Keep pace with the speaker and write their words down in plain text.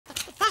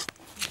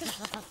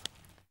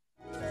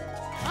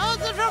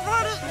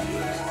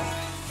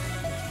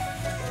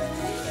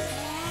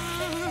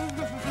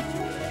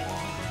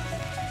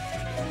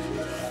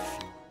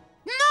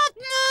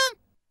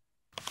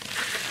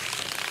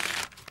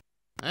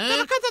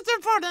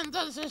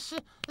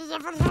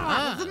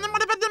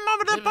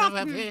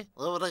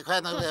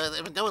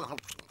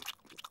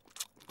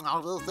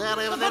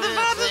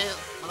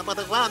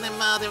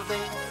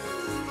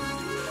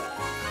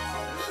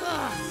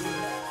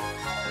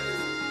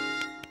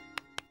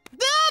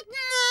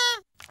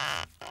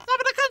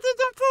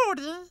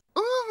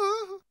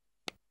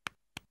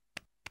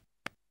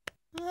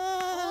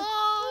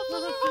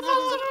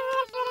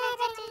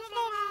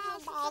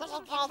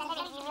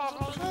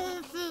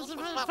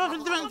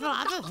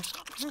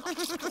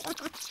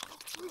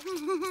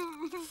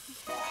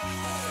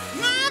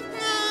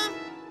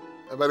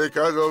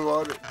Americano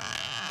var det.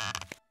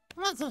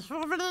 Men så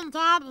får väl inte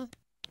han.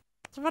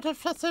 Så var det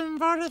festen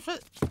var det för...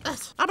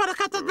 Jag bara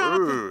kattat bra.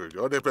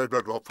 Ja, det blev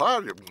bra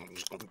färg.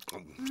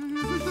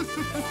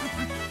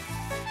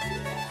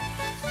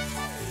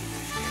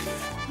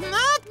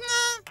 Nej.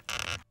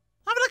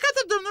 Jag bara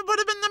kattat dum och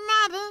både vända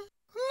med det.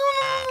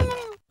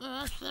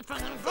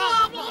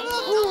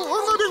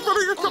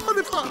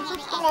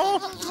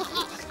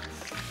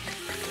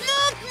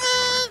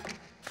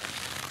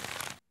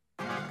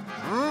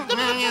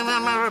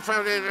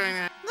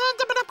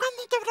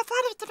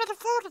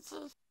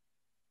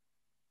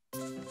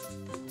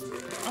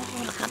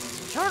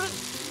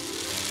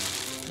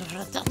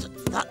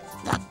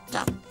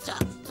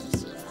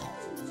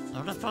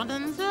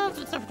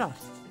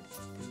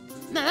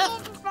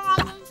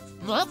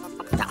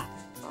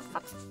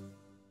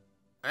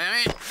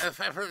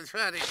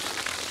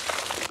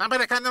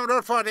 Americano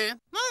roll for det.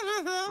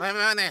 Vad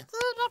är det?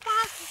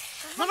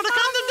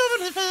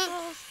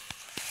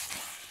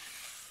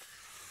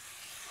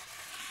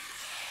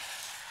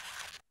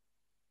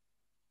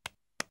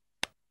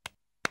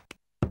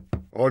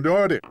 Och då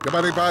är det. Det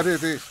var det bara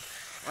det.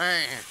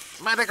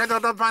 Americano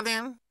roll for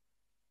det.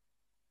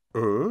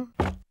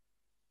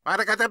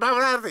 Americano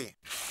roll for det.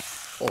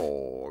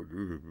 Åh,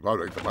 var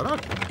det inte bara?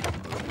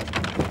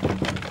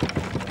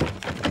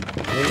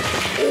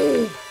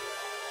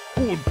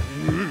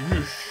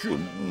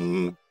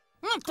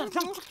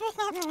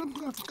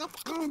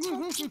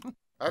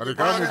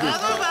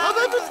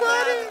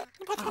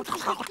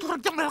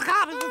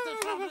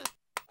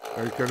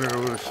 Jag kan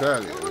nog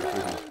sälja.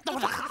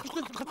 Jag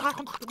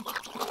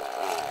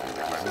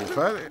är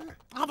färdig.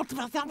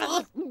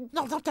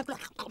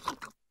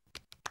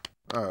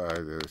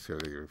 Nej, det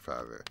ser ju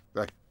färdig.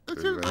 Nej, det är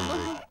väldigt.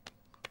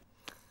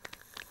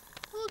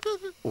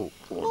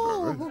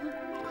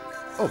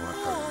 Man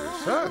kan ju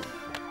sälja.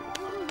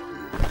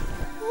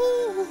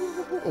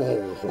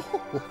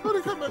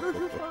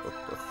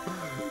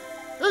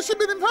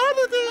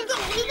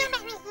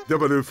 Det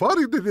var du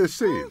färdig med det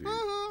ser.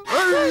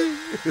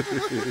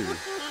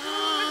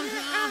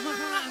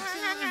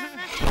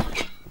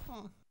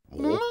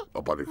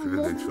 Jag bara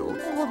kunde inte så.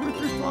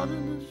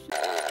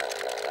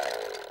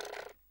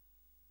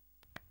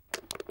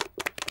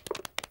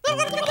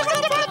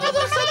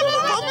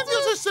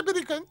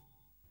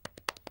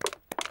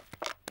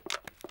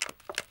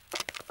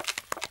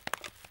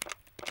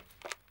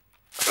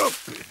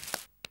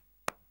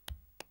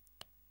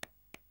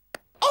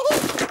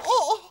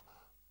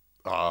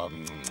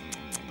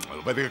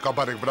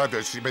 Americano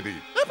brother Simedi.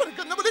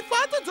 Americano balik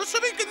fata, so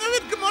sabi ka na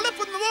rin kumala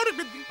po na wari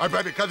bidi.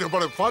 Americano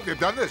balik fata,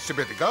 dana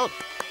Simedi ka.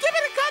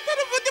 Americano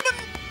na budi man.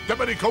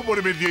 Americano mo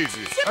rin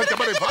Jesus.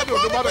 Americano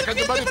na mara ka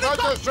naman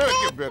fata, sir,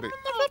 Kimberly.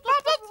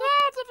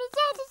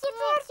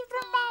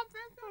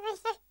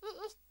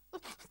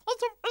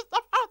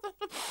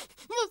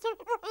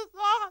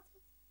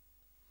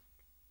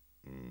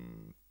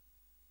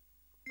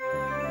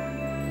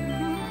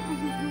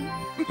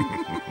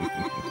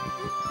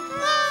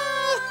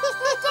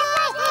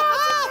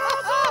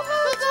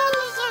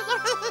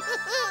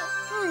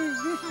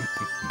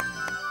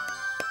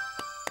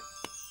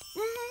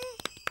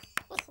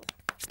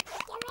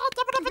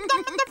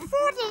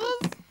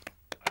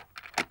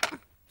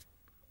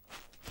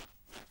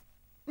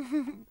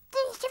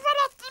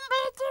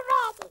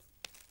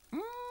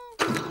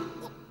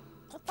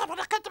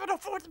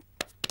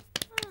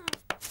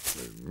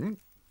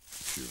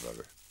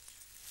 Tjuvare.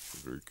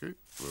 Okej,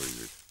 vad är det?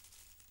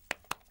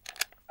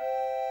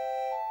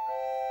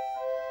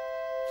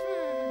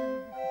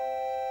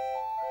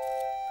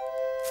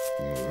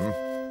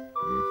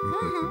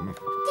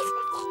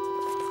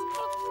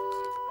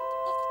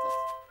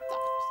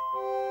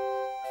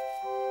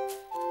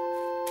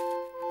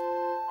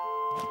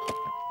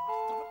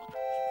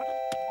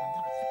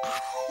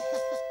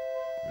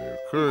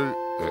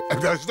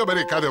 That's the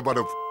Americano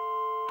bara.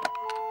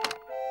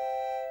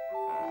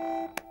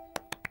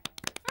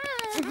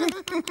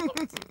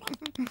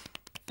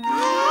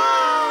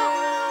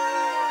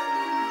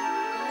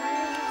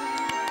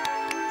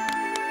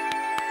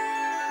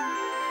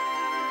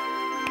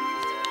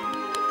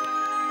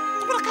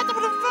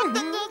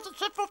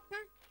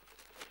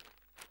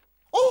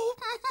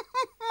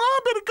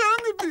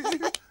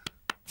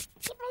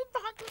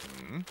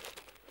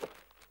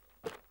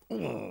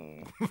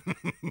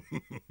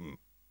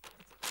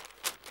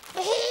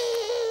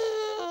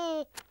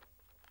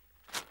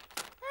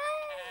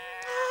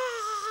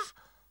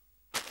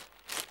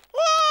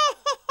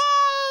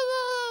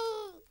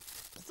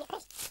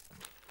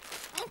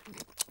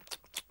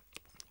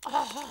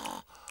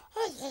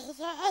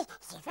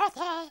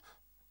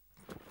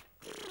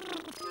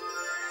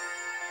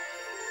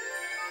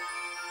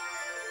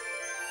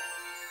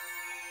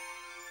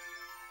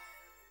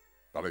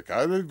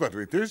 Barricade, wat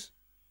weet is?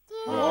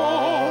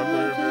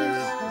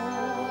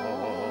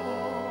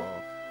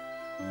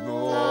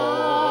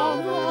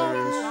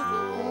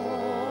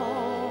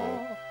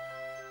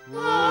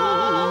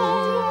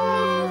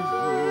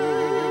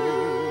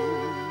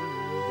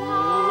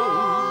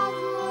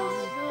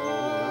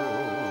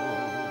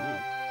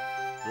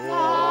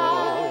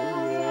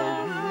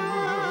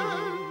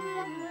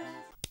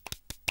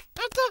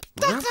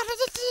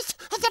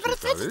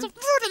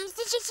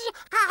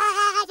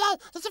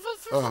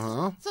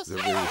 Aha, dat wil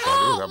je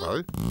zeggen,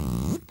 daarbij.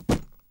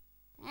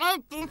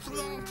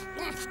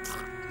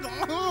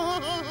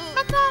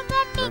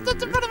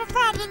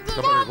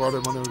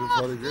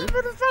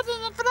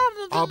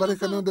 Ah, ben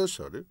ik aan de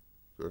sorry.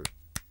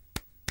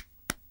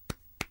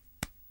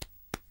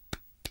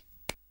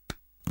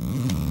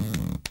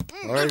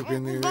 Ik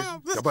ben niet.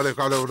 Ja, maar ik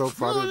kan ook nog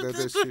vader dat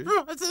is.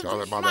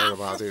 Ja,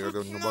 maar ik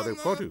doen maar ik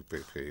voor u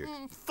pik.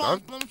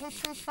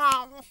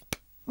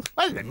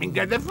 Well, let me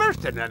get the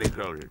first and then it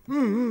goes.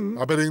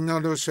 Ah, ben ik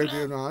nou dus zeg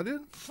je nou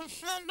dit?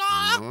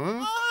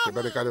 Ja,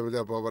 ben ik aan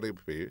de voor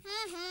ik pik.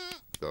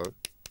 Zo.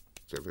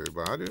 Zeg je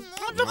maar dit?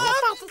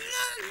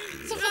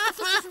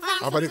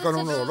 Ah, ben ik kan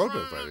ook nog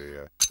lopen bij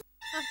je.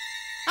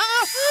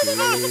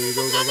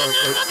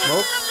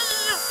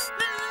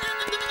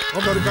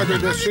 Oh, maar ik kan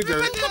niet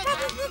zitten.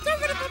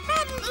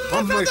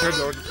 Oh my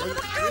God.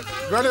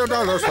 Waar je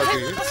nou los gaat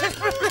hier?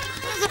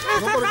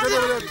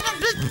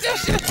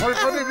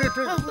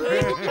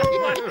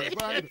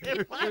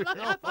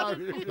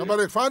 Dan ben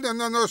ik van en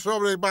dan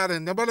zo ik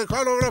baren. Dan ben ik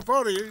al over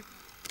voor je.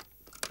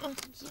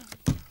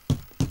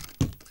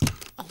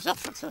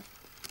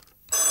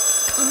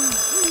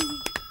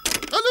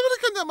 Hallo, wat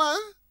kan je maar?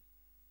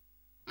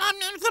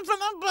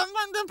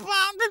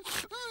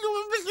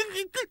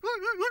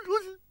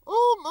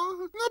 Oh, man.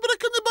 Nou ben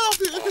ik in de bal.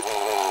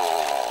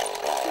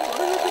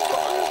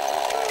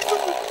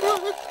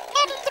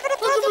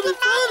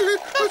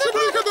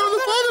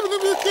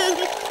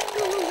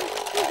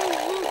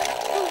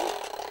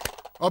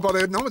 Oh,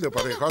 maar nou de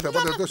pareja, dat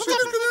was dus.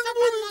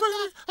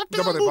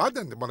 Dat was wat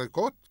dan, maar ik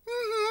kort.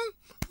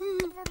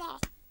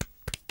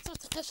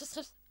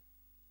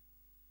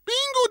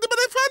 Pingu, dat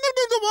ben ik van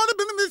de worden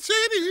binnen de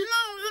serie.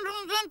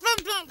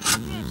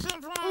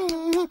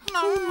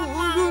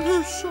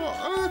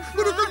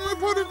 Maar ik kan me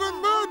voor de van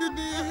maanden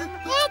niet.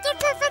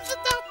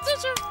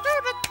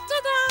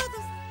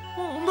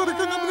 Maar ik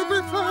kan me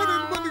niet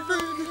varen, maar ik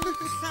weet niet.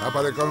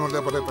 Maar ik kan me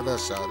niet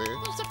passare.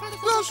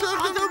 No,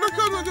 certo, non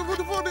kan je voor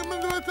de voor de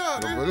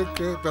militare. Maar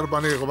ik per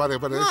manier waar ik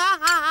ben. Ja,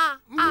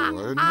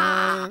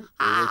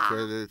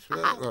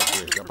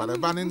 maar ik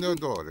ben in de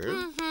door, hè.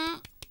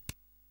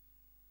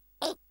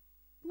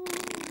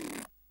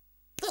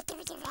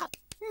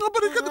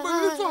 Maar ik kan me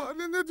niet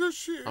varen, net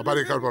als je. Maar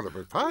ik kan me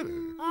niet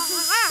varen.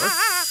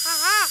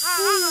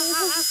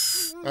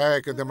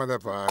 Ik kan me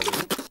niet varen.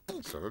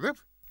 Zo, hè.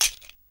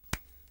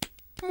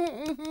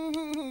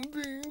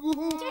 Pingu.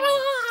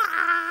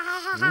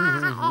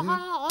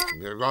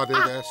 You got it,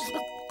 yes.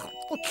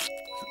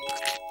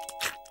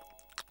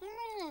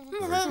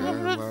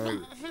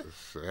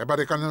 Maar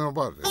ik kan er nog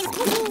wat.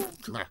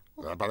 Nou,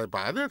 maar ik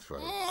ben het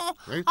voor.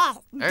 Nee?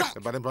 Echt?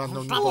 Maar ik ben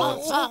nog niet voor.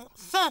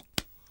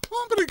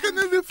 Maar ik kan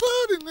er niet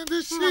voor in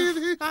de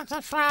serie.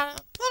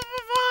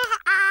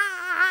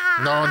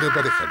 Nou, nu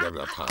ben ik er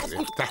niet voor.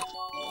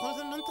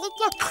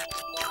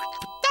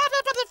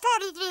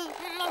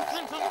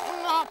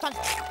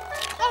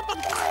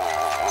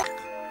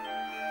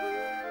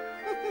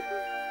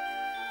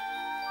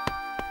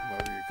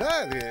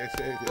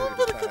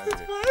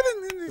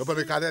 Maar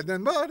ik kan het niet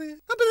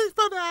maken.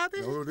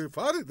 Nou, die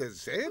vader, dat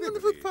is het.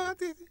 Oh,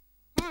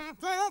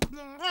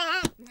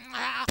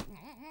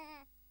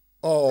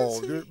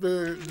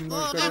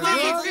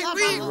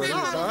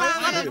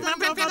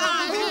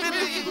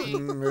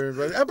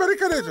 maar ik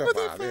kan het niet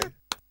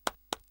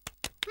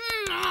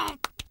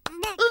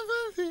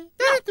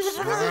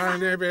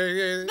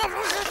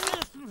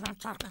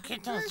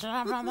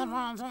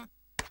maken.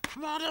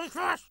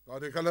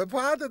 Maar ik kan het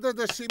vader, dat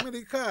is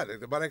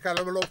Amerikanen. Maar ik kan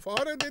hem wel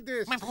opvaren, dit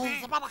is.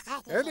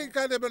 En ik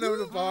kan hem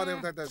wel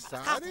opvaren, dat is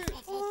Sari.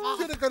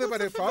 En ik kan hem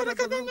wel opvaren,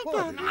 dat is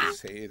opvaren. Dat is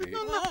serie.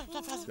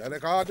 En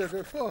ik had het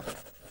ervoor.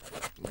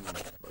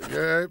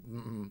 Ja.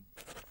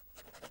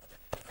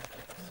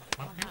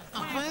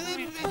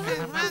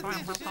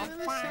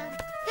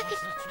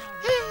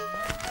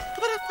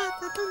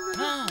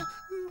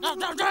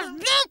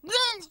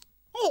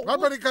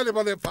 Maar ik kan hem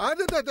wel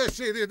opvaren, dat is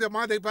serie. De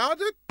man ik had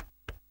het.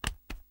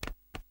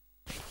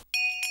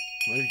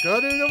 Ik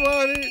kan het nog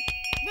maar niet.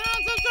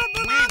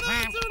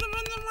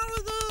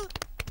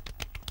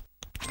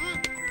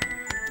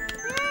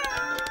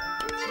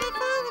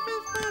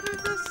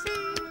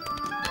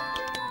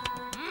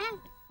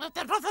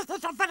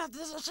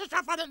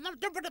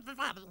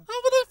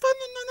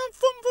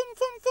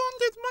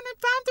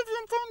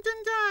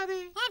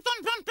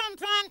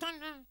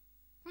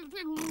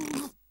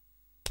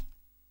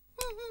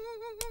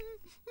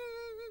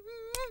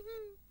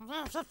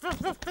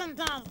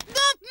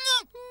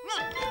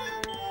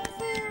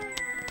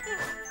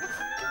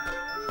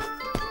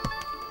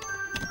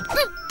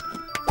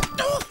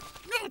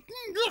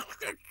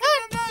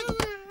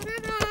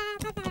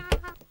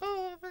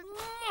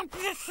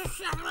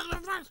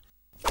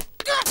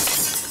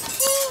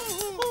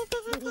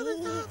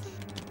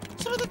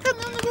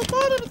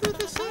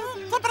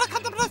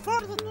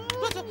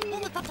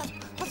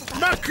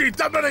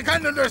 Macchita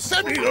americano del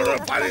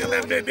semi-loro fare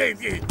le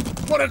vedeti!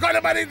 Ora con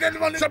le mani del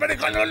mondo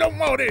americano non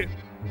muore!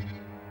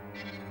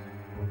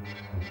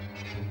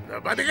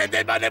 Ma che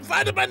dei mani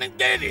fare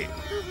manindeli?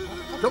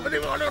 Dove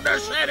devono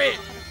nascere?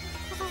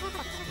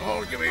 Oh,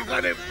 che mi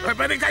fare...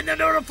 Americano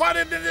non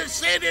fare delle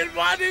serie il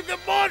mani del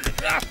mondo!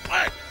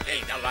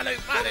 Sì, non vale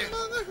fare!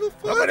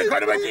 Ma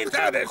americano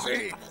manitare,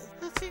 sì!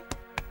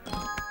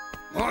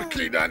 Oh,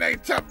 chi non è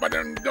tempo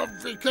non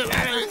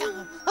ficcare!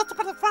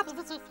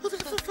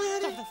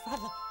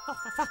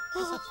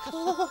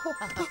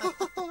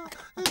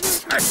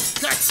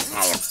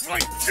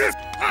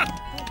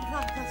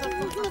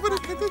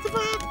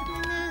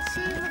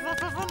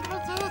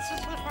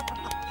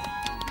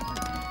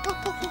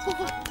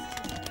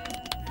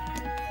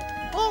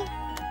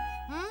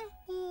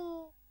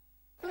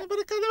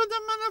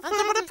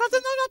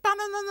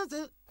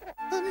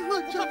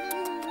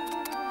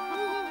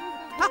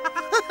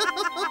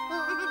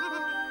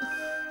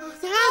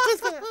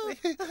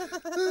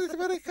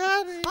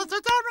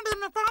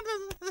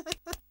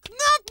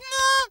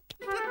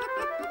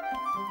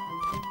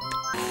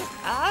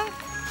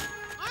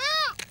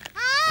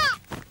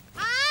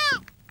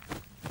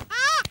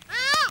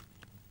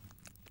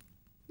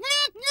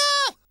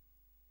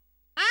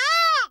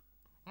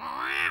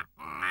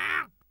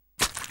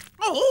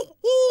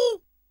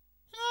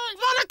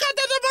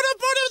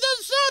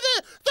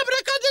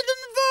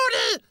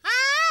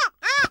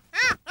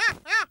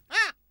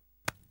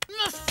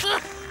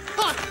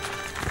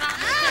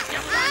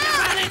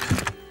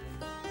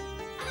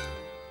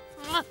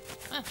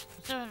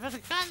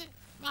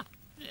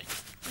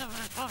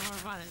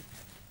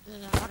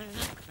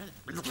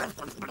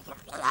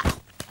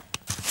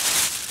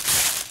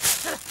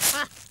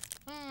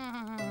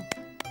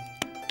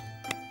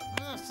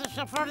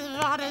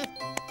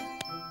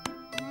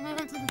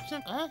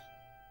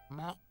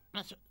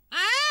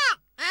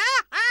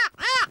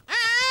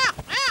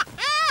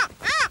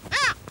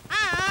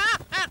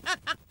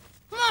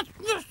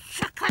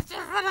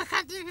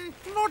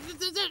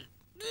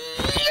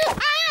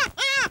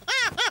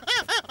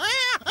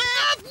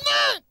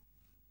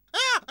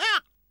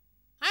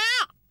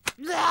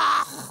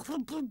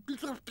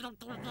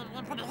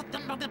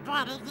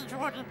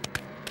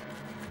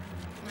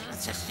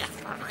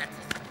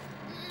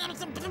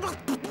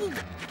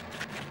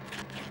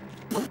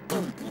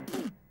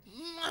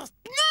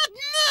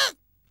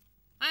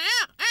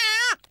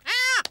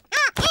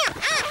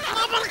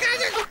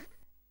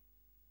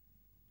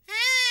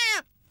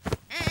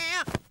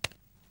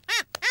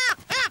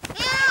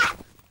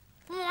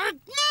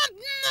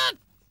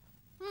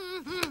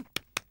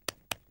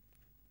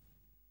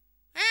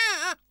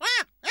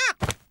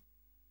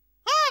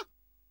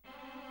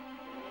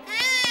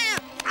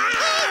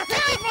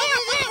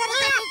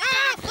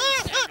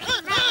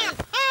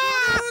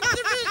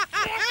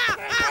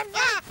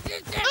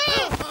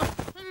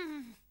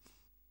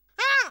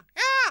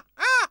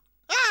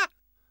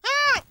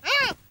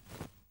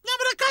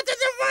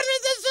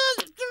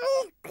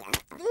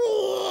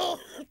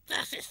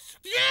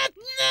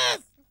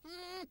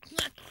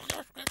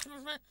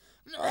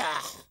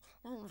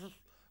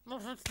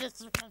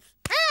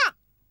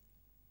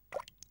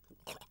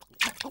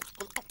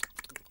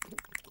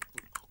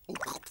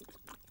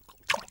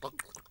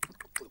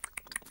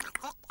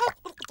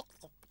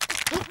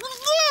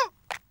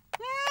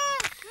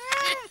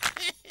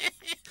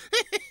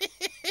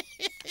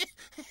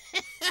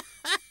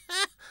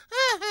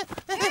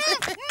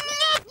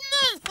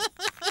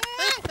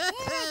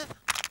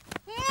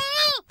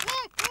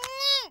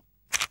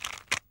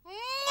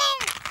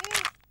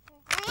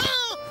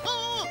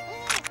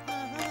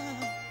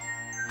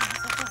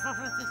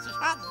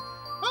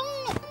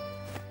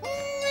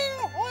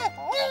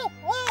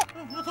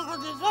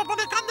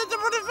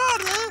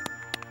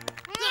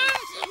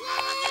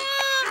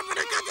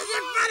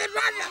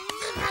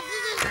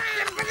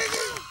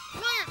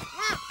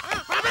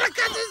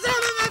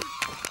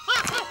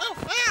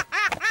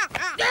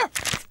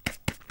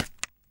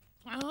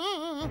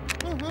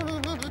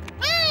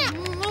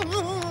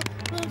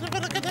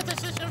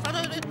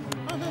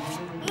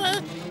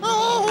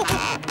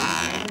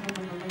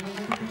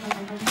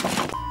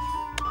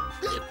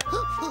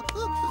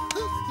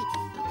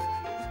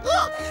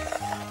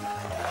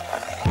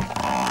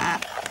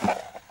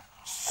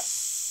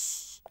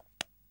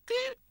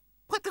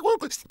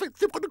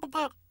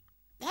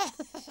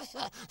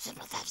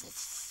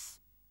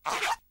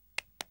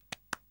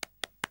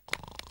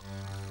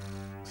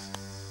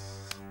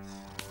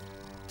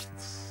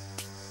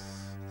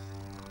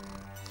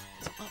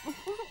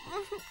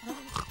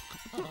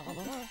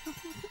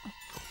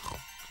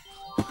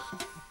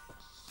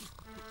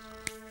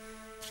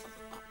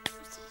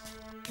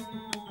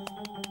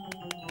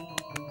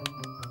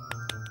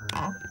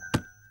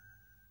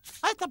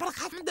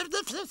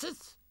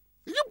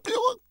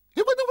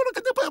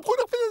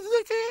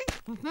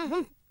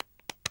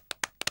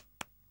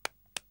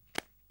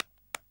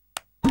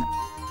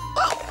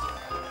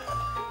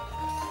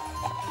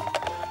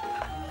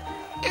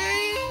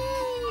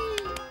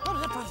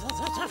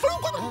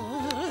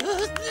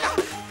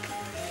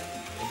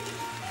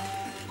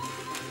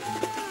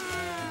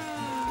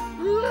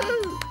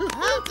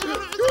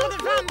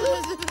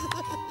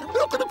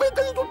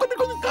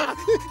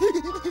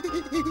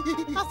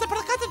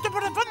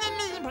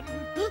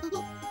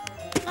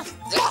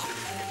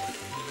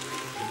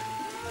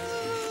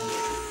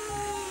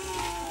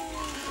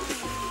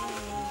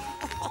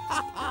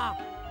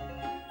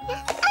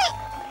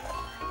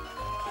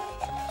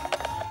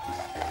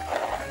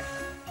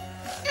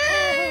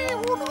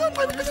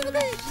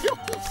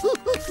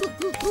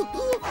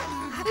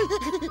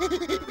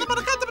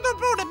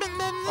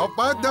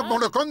 Opada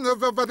monokon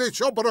vare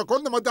chopra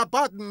kon ma da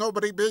pat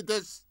nobody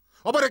betes.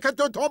 Obere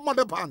kato tom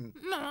de pan.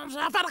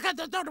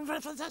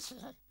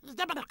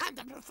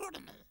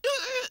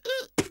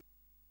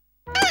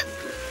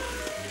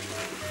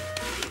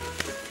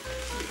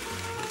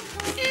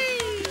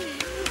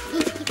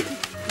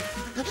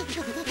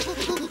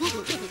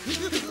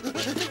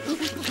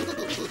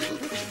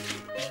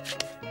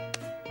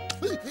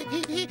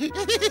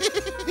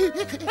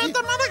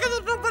 Vänta, man kan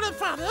inte på det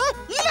fan.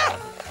 Ja!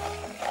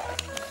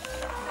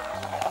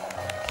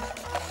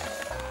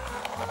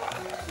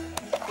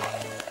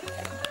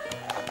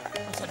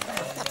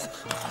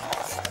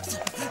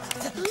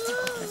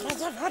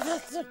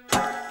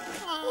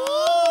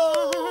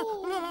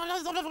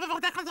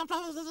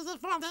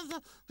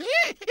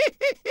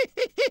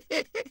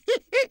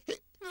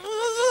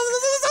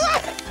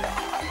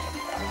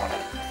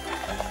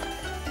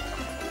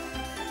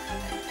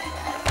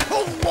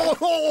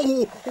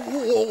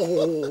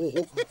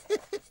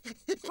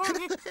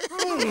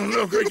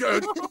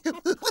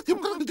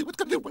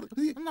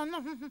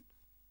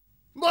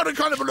 Var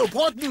kan väl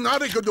potten när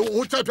det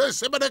går ut att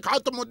se med det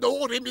katten mot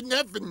dår i min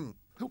näven.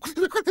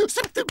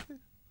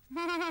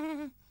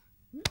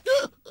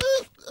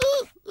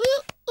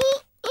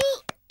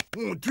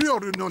 Du har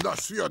du någon där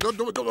sida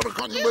då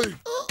kan du väl.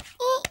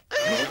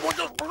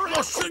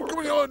 Vad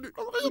säger jag?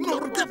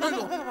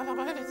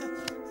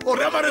 Och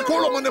det var det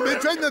kollar man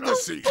med tänderna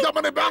sig. Där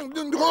man är bang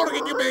den drar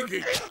inte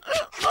mycket.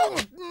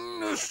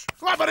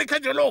 Vad var det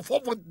kan jag lova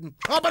för?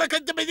 Vad var det kan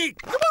inte med dig?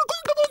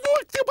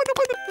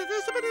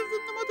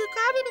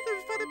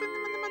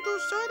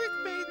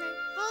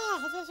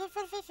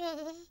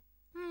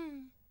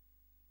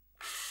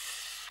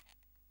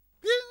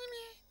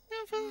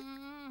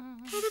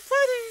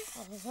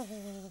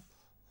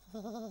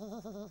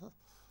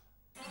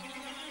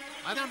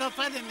 I don't know if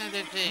I didn't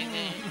understand.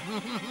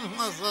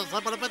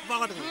 So, but a bit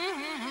more.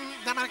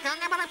 The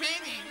Marcanga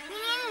Marapini.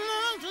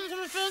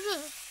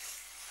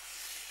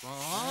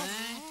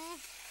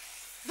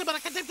 The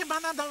Maracata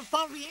Banana of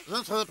Poppy.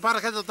 That's the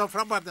Paracata of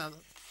Frabata.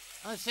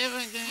 A 7.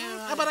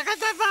 A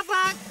Maracata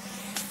Papa.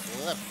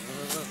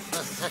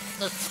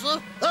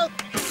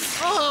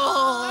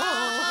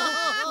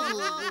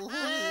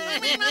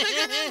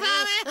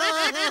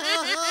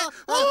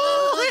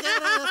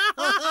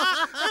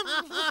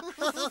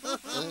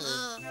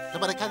 The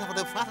Maracata of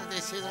the Father, they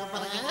say,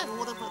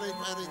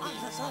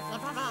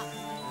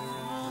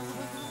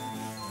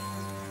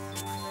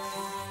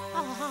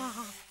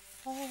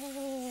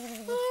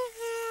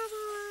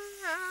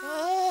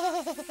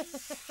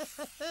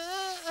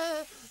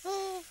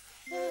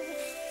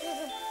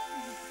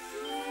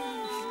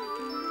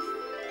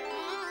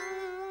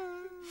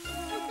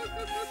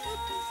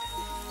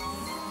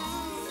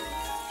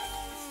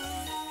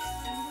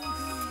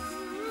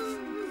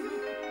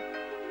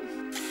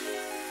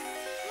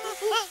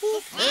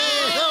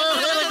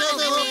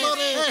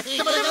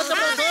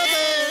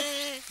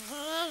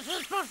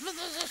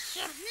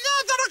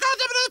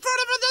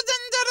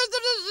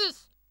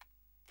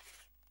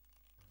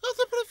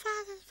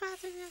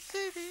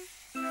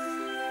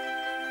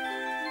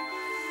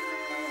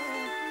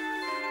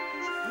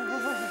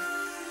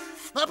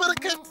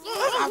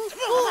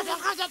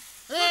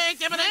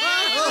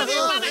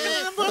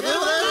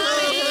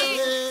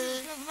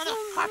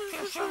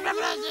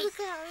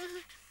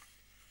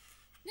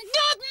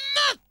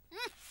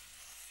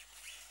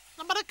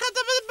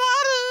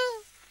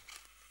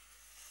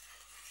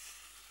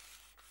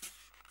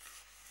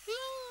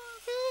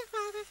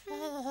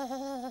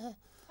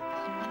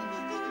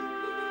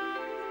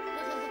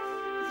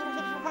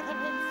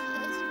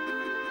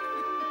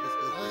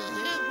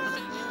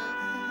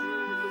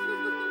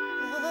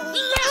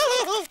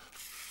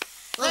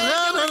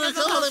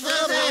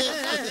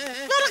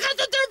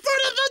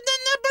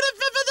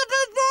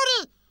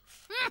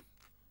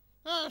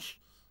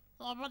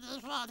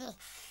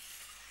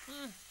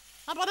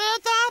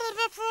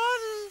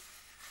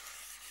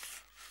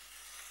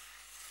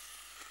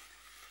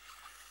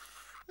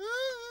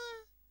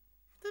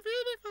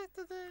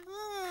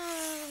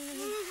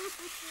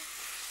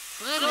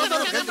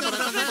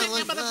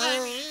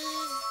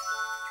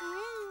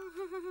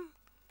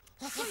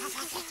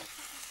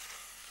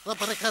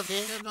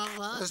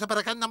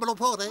 Para cá não me lo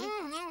pode.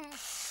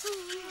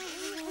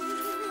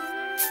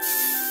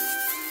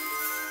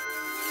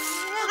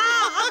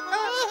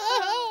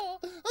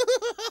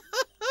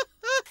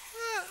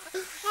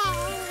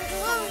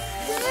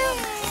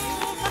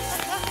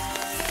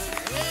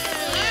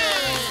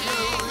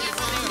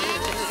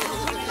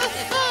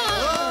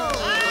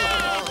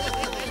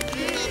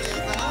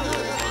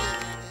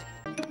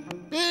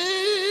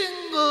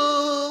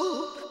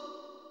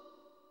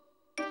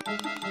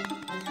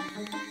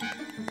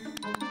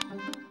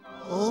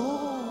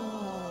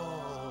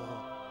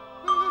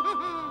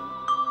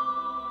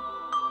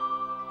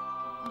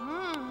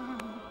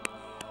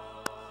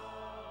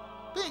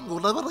 Pingu,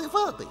 leva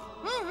levante.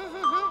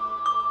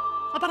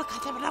 Para cá,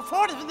 para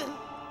fora.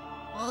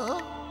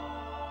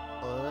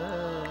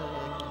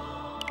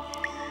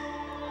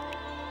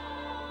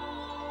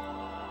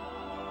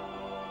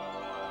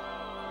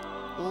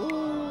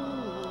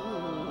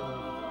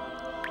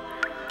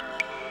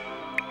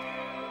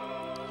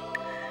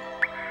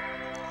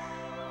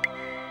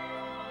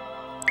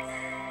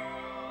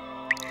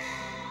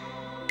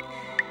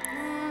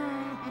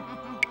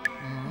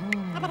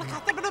 Para cá,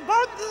 para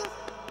bonde.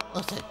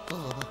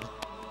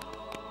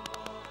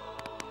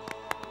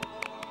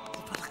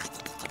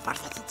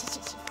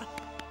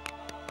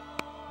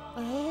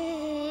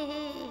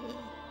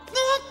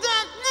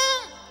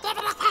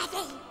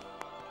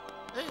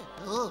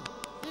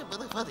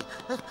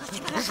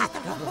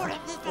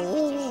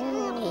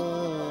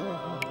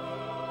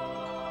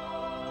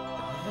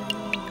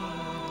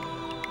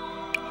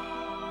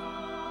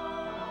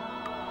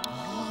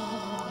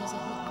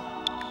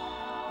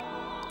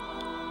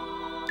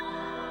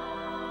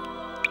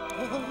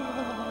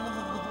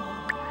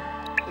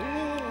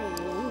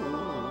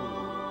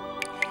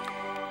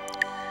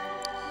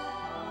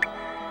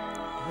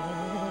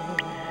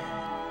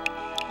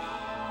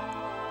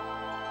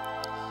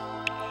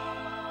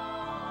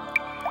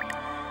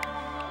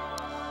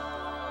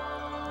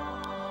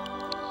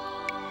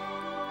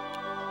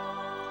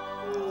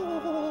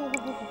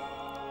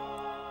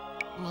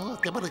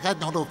 Che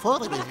barricate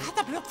fuori.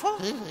 Para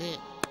fora.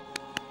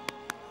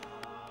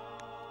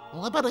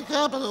 Una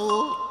barricata.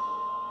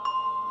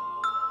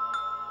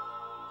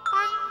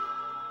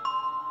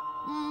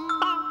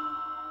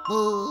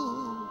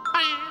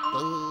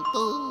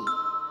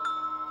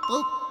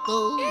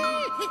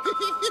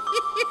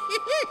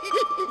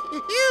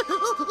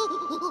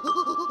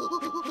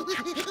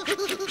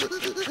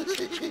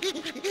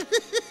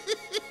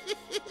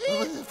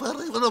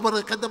 Una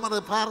barricata me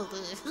ne parte.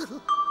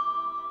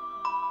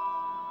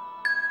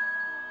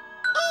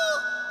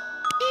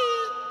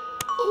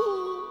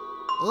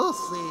 Oh,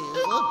 sì,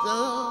 no.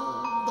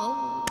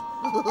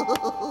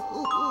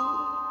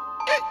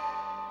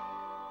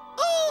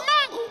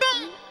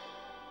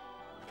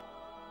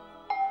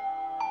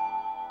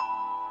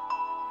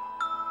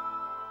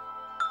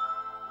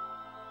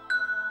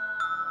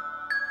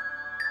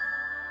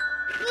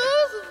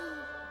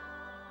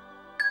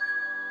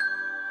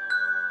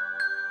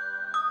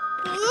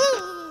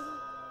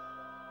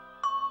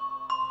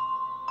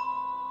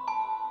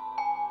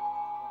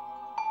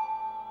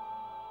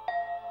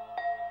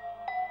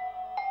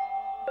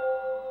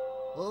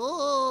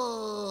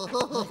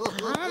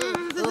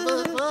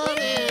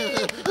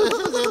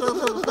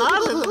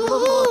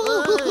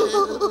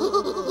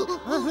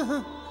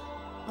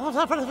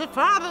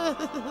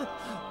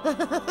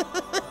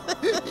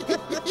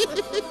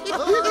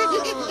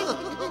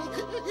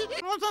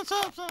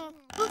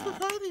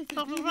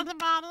 Vamos para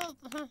fora.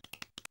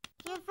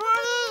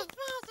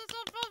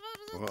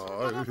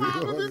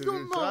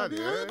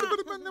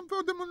 Non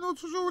podemos non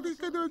solo che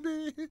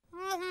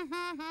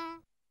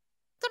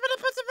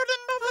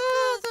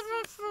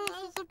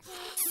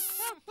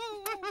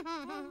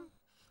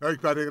ik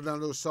pare che non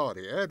lo so,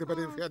 ti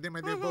pare che di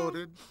me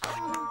devore.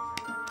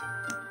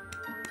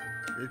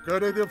 I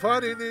cuore di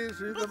fare di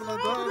si da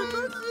mandare.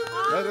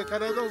 La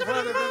cara non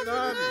fare da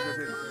andare.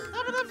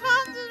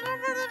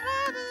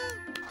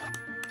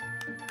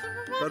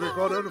 Per il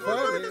cuore non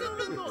fare.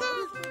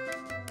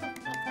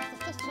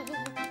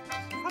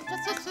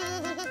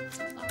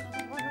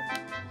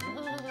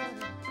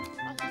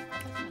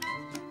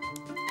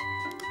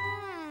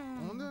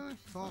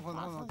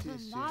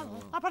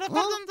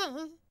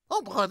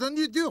 Oh, pardon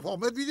du Dieu, on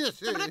m'a dit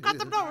ça.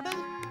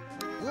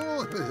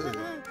 Oh,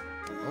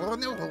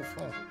 on est au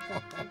fond.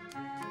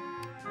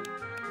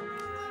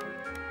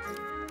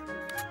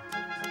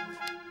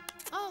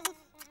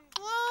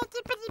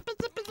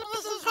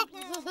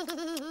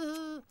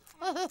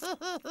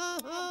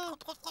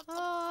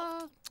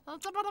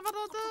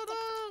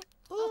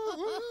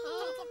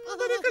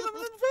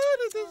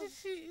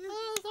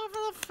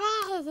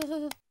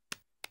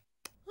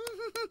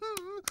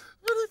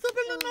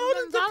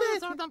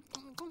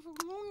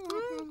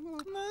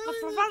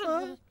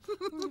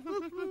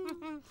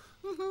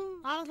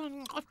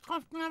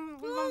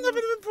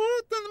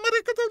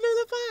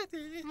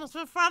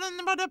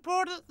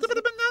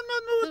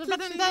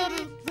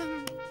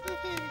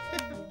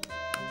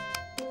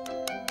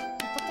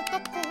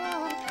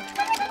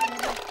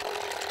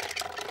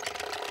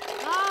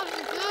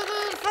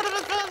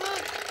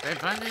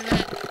 Funny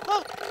that.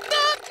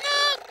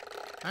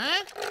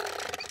 Huh?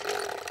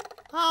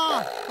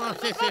 Oh,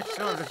 this is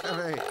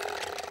sorry.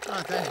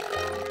 Oh, thank you.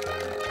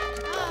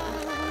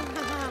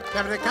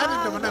 Americano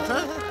non fa?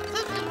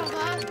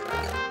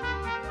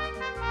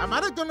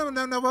 Americano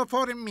non va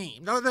fuori me.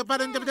 Non devo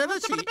fare indipendente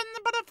sì.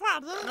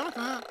 No,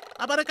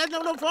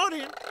 Americano non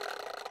fuori.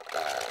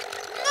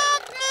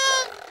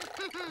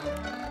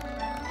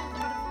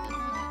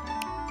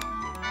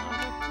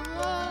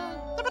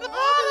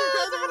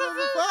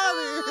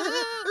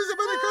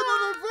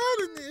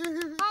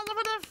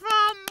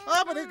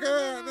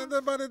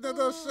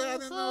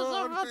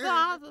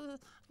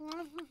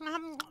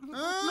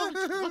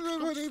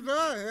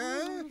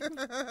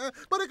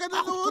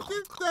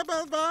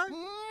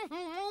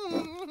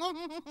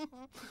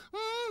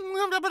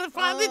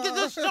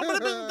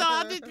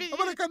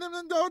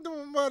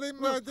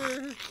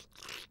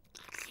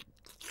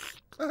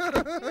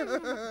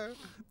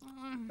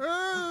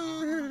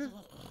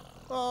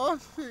 Oh,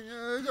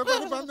 signore, jag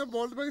bara vann en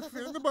boll med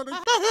film. Jag bara...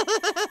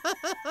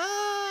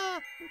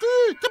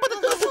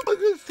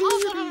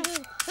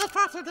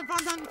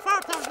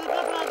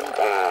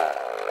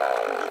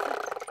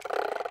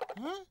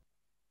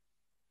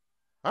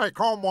 Hey,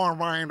 come on,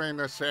 right in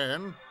the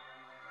sand.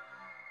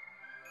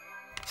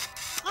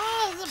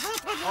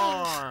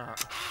 Oh.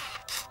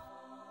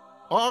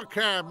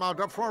 Okay,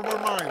 motherfucker,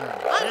 mine.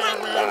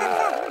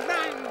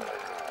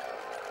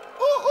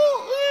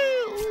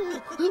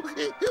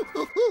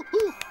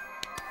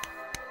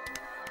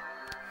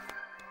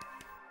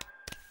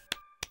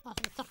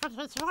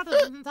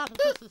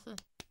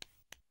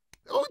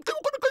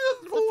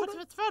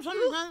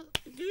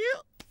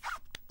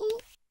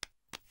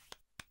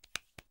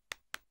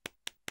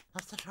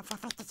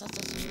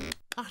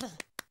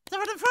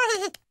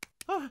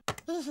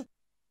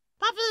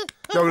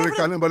 Ja, men det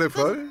kan jeg bare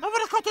for.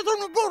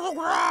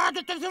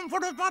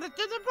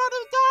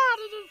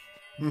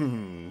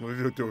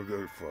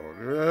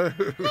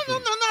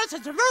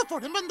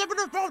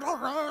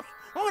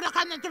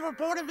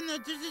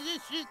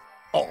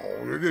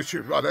 Det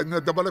tjuvar den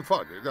det bare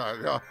for.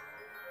 Ja.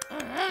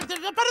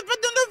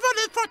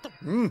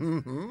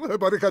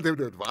 Bare kan det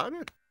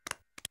være.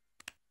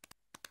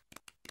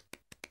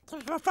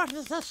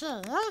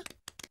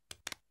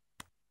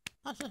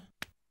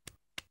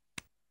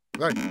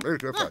 Nei, det er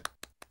ikke feil.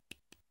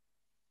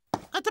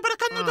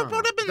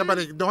 Det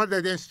bare ikke noe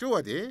det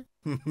står i.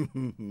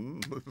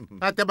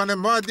 At det bare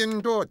må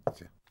den dåt.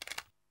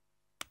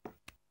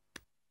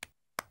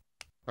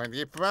 Kan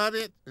de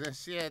ferdig, så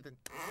ser den.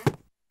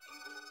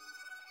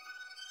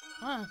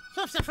 Nei,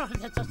 så fann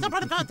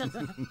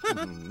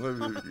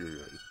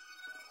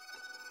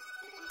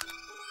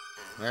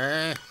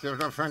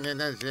jeg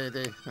den, sier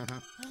de.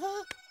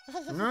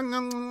 No,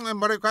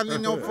 bare kan du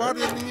nå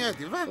ferdig ned,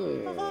 hva?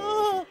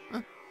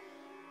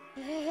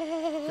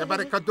 Se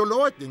bare kan du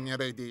låte den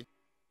ready.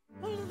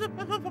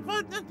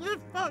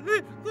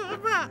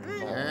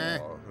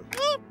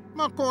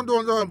 Ma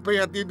quando non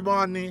perdi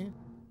domani?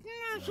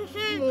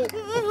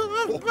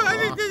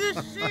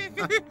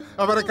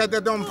 Avrei che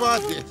da un po'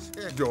 di...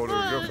 Giuro,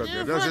 io faccio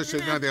adesso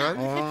segnate,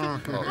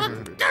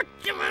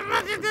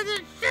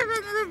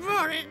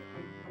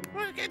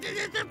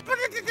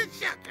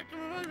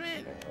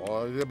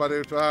 Oh, det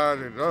bare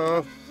fare,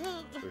 no?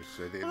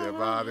 Se deve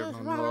fare,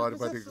 non ho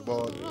arrivato il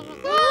buono.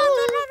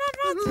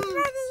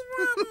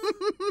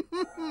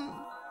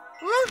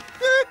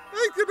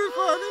 Che ne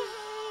fare?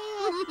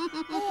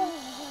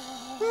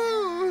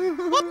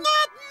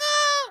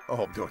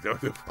 Oh, devo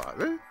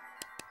fare?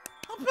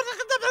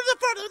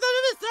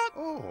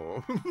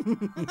 Oh.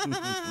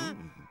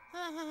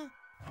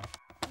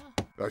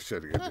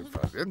 Lasciare che ti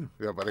fare,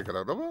 devo fare che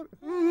la lavoro.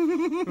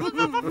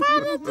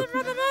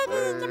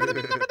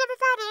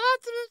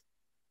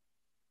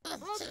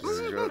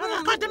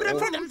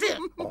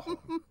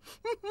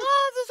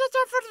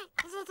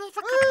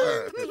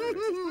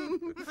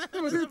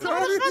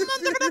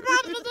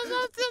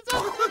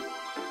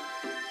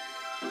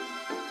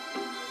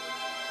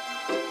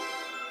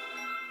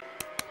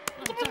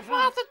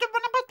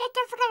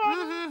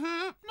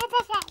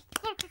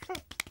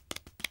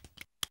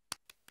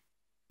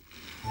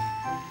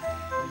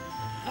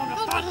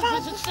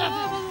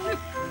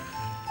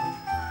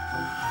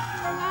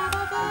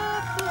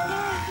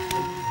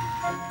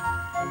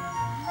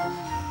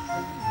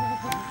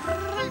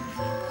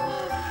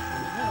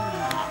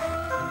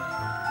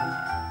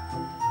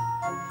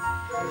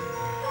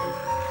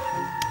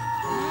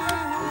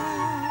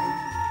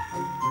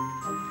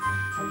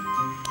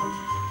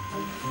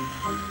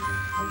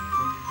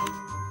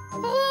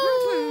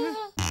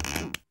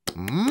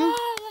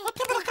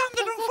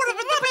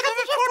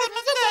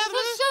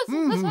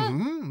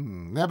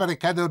 Never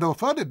caduto do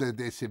fuori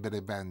desse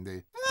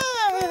bande.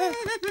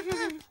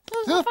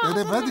 So,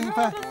 le bande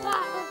fa.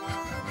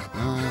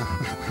 No,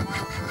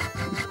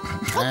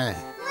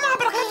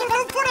 perché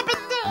non fuori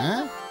bande.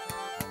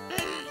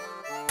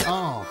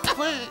 Oh.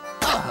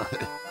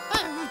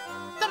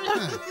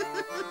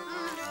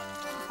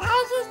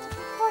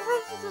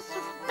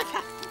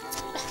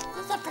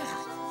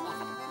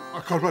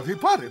 Ma cosa ti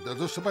pare?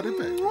 Non so fare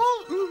bene. Cosa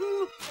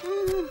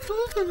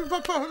mi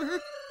fa fare?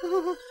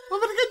 Ma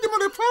perché ti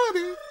vuole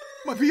fare?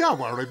 Ma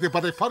diavolo, ti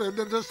pare fare?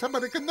 Non sembra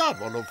che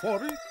andavano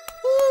fuori.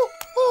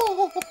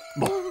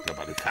 Ma che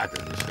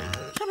barricate non sei.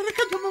 Sapete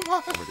che devo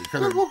fare?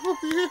 Devo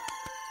fuori.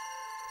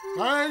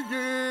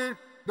 Maggie,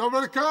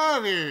 dove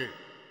cari?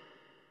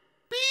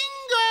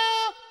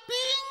 Pinga!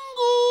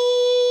 Pingu!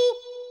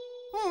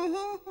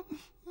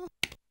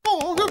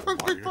 Oh, che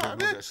fai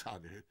fare?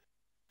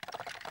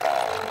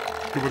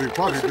 Che vuoi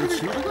fare?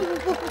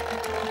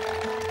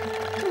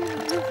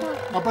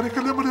 Ma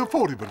barricadiamone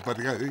fuori per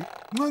barricare?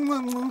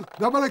 No,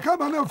 la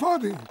barricata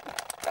fuori.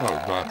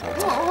 Oh, guarda.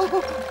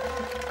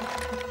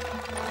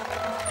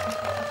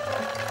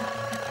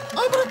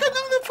 Ma perché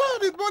non le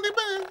fare, buoni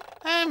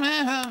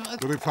me?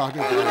 Dove fare?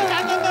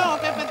 No,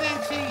 per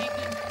vederci.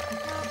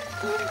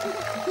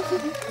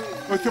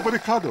 Ma che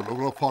barricata non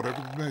lo fare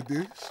per me,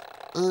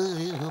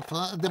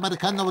 De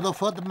Maricano lo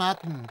fa de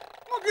matten.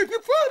 Ma che ti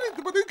fare?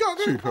 Ti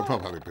barricate? Sì, per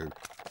favore.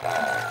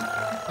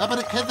 La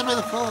barricata me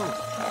lo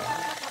fa.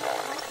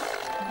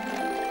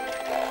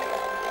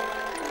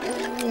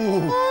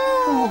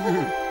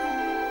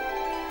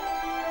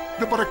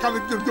 Le barricate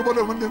non ti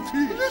volevo andare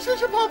qui. Se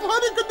si può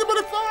fare, che devo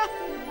fare?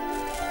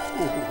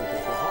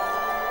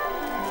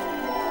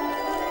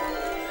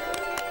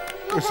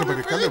 Queste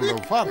barricate non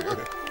devo fare. Ma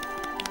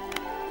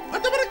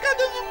le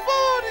barricate sono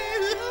fuori.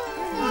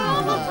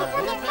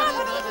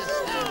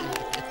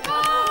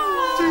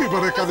 Sì,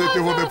 barricate ti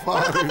vuole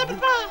fare.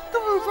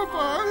 Come fa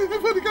fare? Le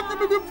barricate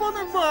mi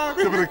devono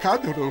fare. Le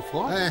barricate non lo fa.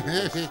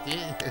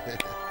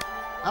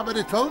 Ah, ma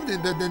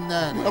ritorni da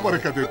denaro. La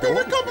barricate ti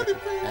vuole fare.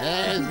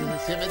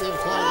 Si vede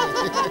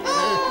fuori.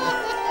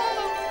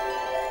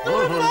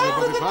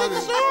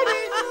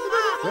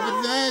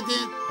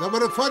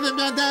 Dove fuori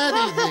mi andare?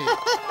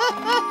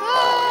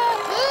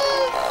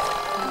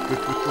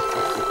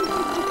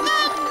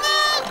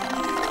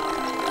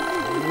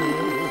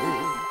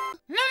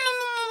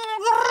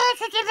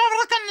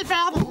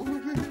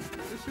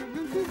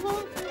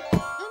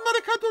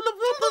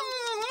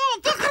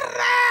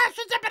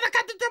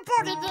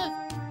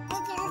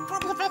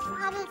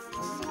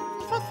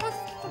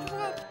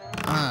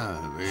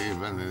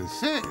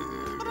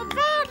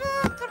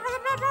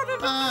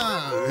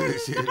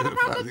 Sì, per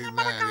fare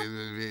male,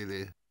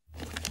 vedi.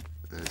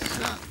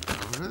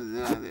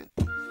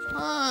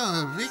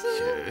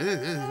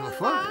 Vicino,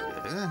 fuori.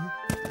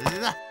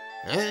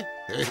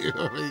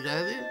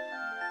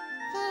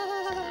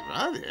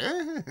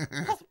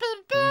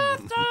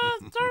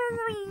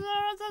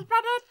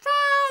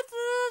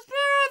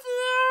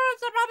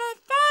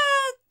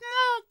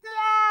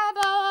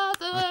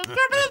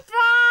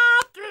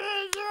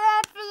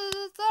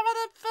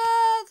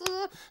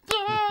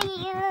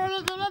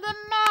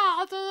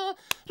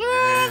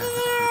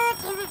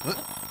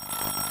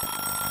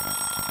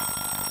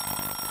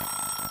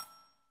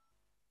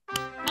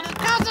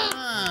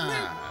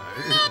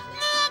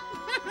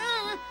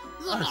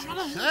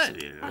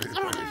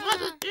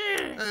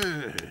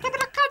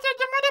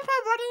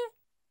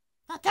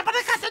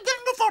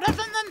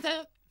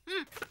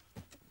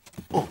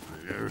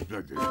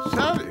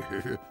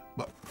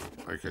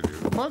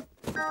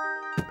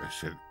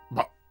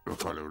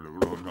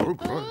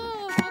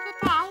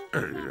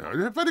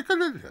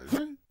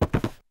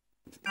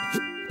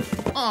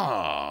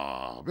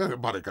 Per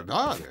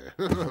barricadare.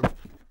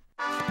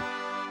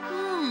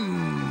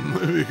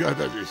 Mica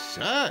da ci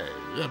sei.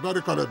 La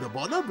barricata di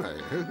buona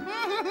me.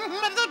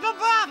 Ma devo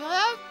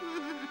fare?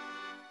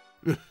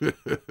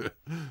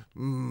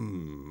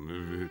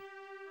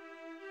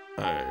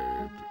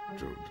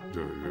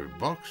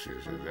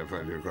 Boxes,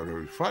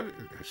 devono fare,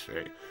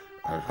 sì.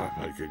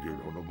 Perché io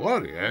non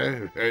muori,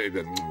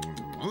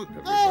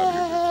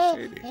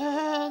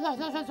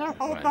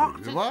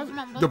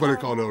 dopo le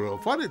cose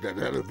non fare,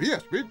 via,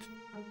 spingi.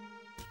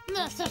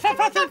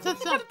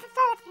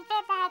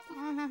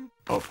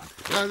 Oh,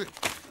 fate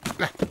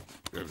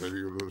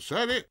non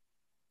sale.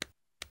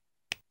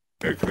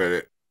 E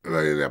crede,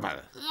 vai la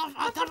mano.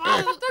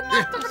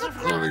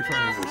 Non li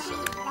fanno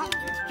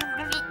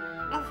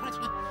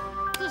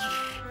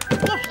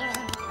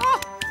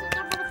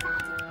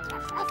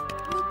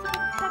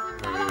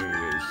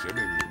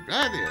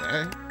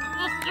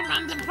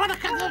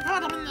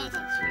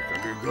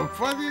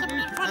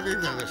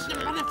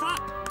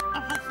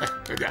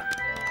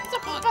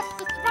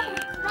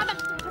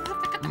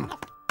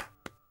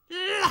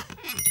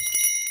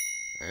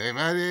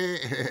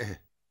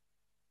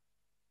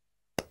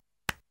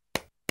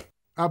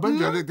a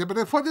mangiare te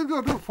per fuori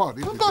non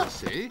fuori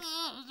sì?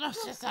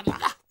 Sì,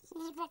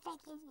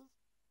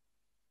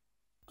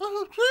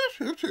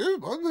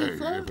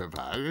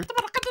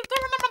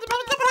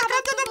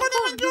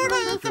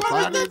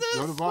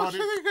 non fuori.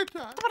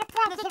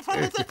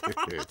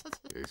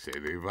 Se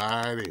ne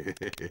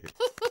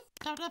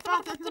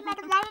pare.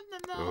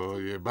 Oh,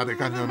 je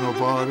barricade non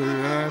fuori,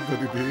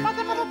 per i piedi.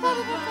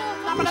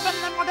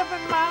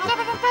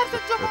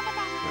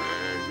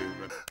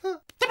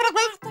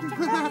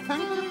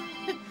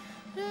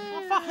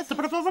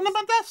 Somebody for one of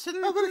my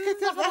dancing.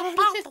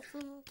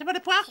 Somebody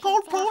pour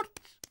cold port.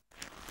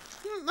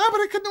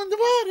 Nobody can do the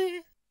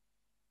body.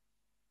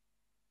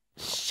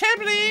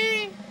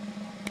 Shibby.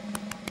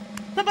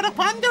 Somebody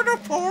ponder the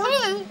floor.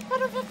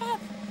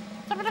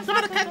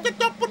 Somebody can't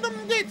get up on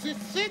them dates.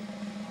 Sit.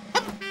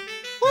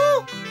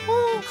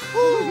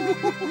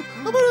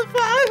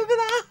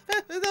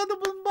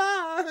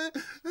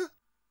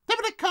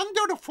 Somebody come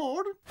to the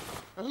floor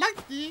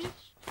like this.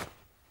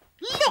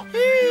 Look,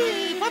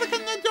 what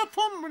can I do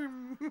for me?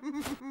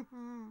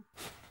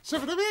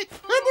 Somebody,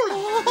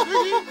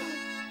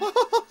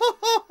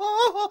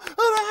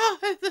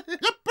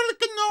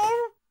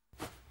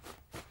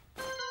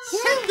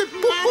 send the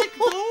magic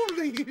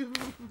only.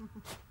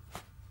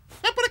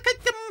 Somebody cut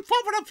them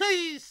for the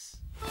face.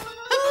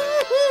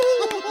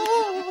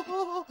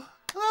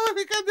 Oh,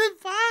 we can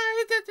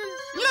fight it.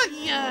 Look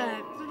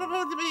here. It's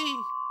about to be.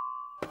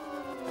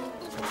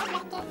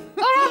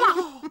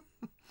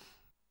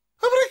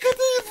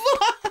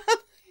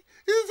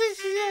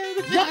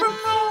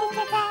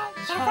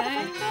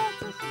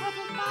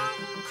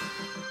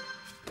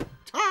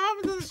 Time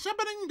the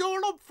shipping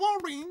door of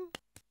foreign.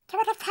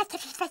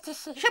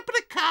 Ship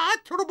the car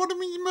to the bottom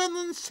of man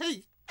and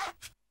say.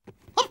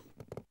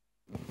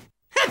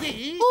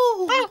 Heavy.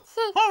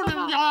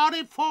 Holding yard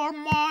for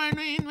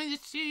morning when you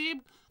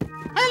see.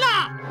 Hello.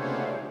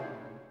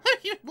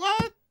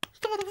 What?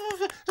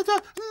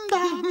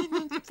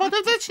 For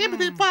the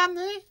chimney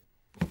funny.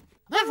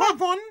 Never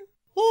one.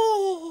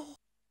 Oh.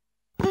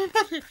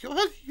 But if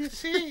you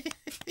see.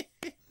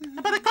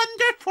 But I can't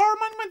get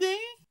foreman my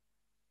day.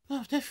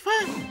 Oh, the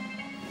fun.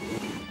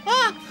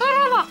 Ah,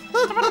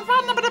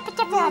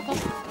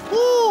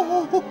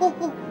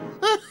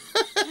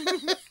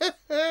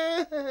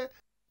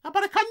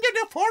 but I can't get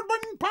the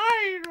foreman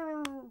pie.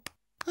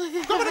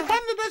 Somebody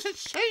find it as a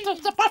shame.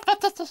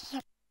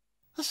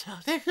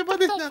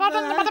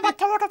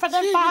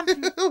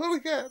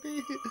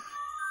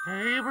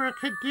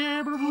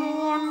 Abracadabra,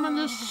 born in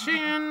the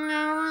sin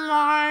and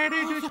light.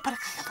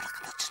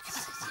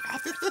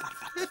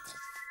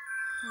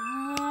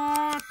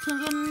 What to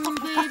the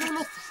needle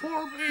of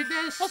forbid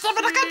is.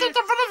 Somebody cut it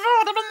for the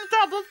water.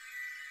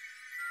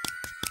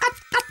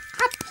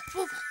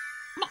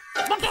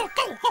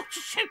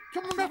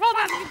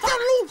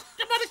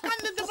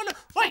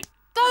 Wait.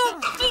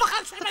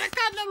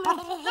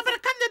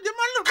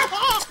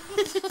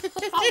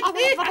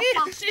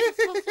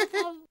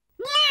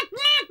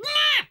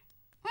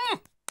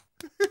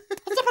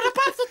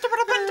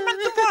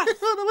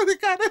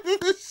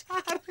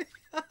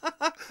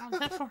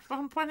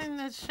 I'm putting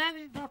the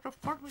shanty Dr.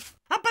 Ford.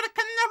 I better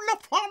can never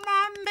look for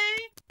Monday.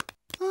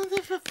 Oh,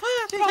 this is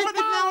fun. Somebody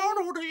now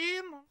order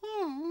him.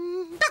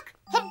 Duck.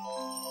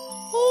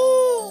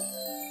 Oh.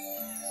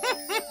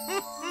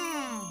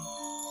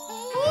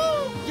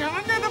 You're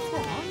not a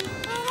phone.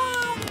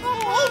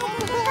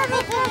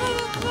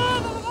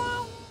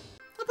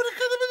 But I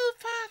can't even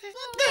find it.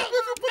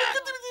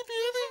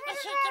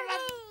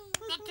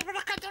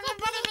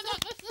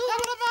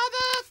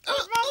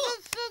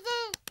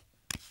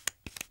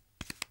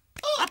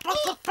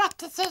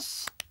 Practices.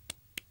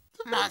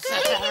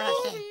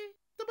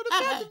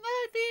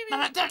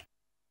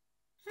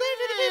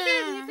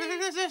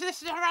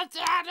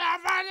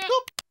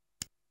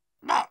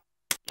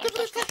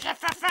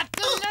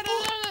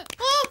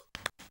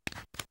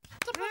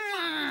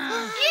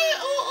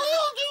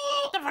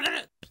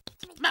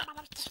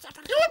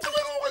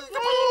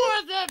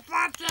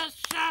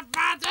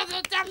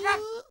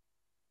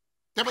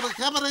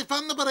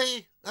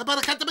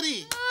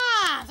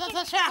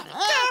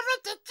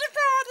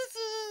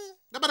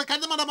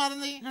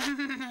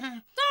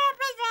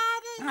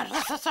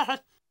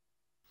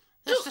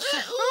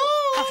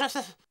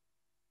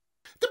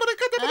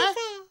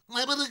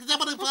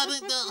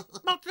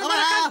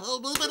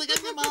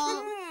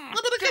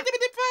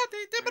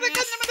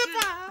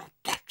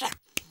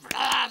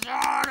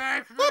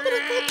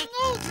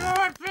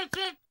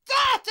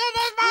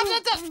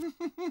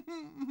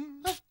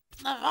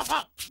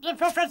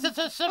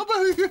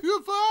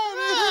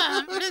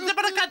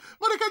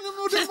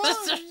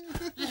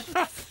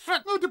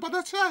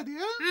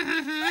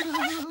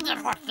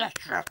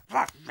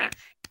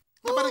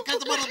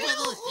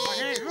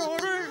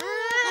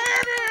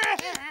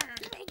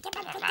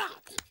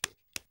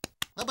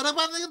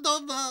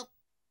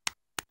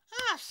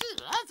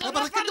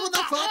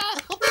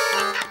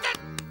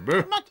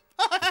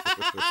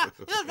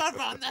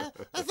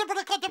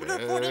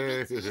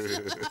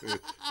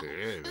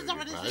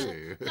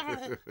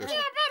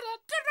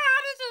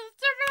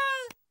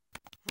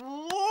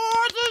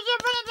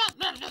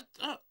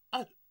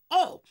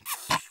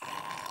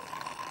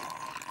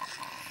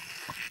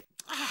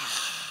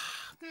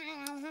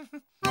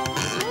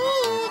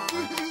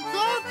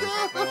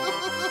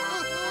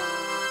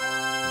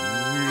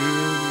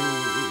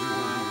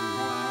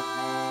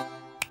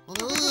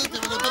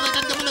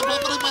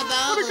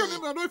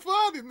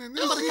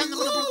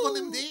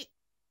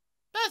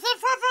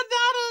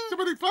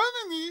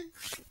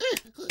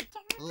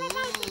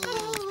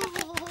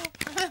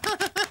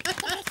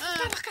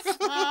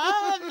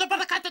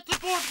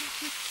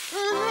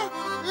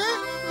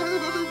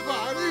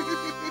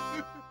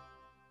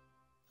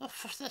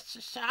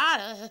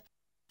 Happy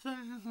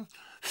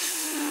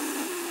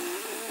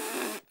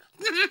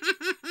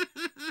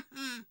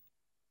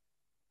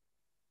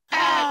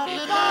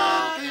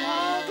birthday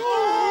to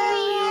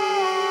you.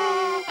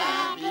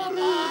 Happy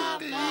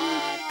birthday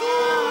to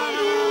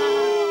you.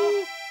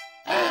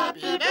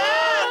 Happy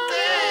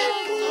birthday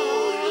to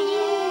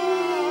you.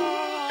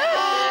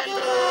 Happy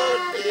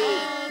birthday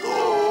to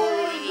you.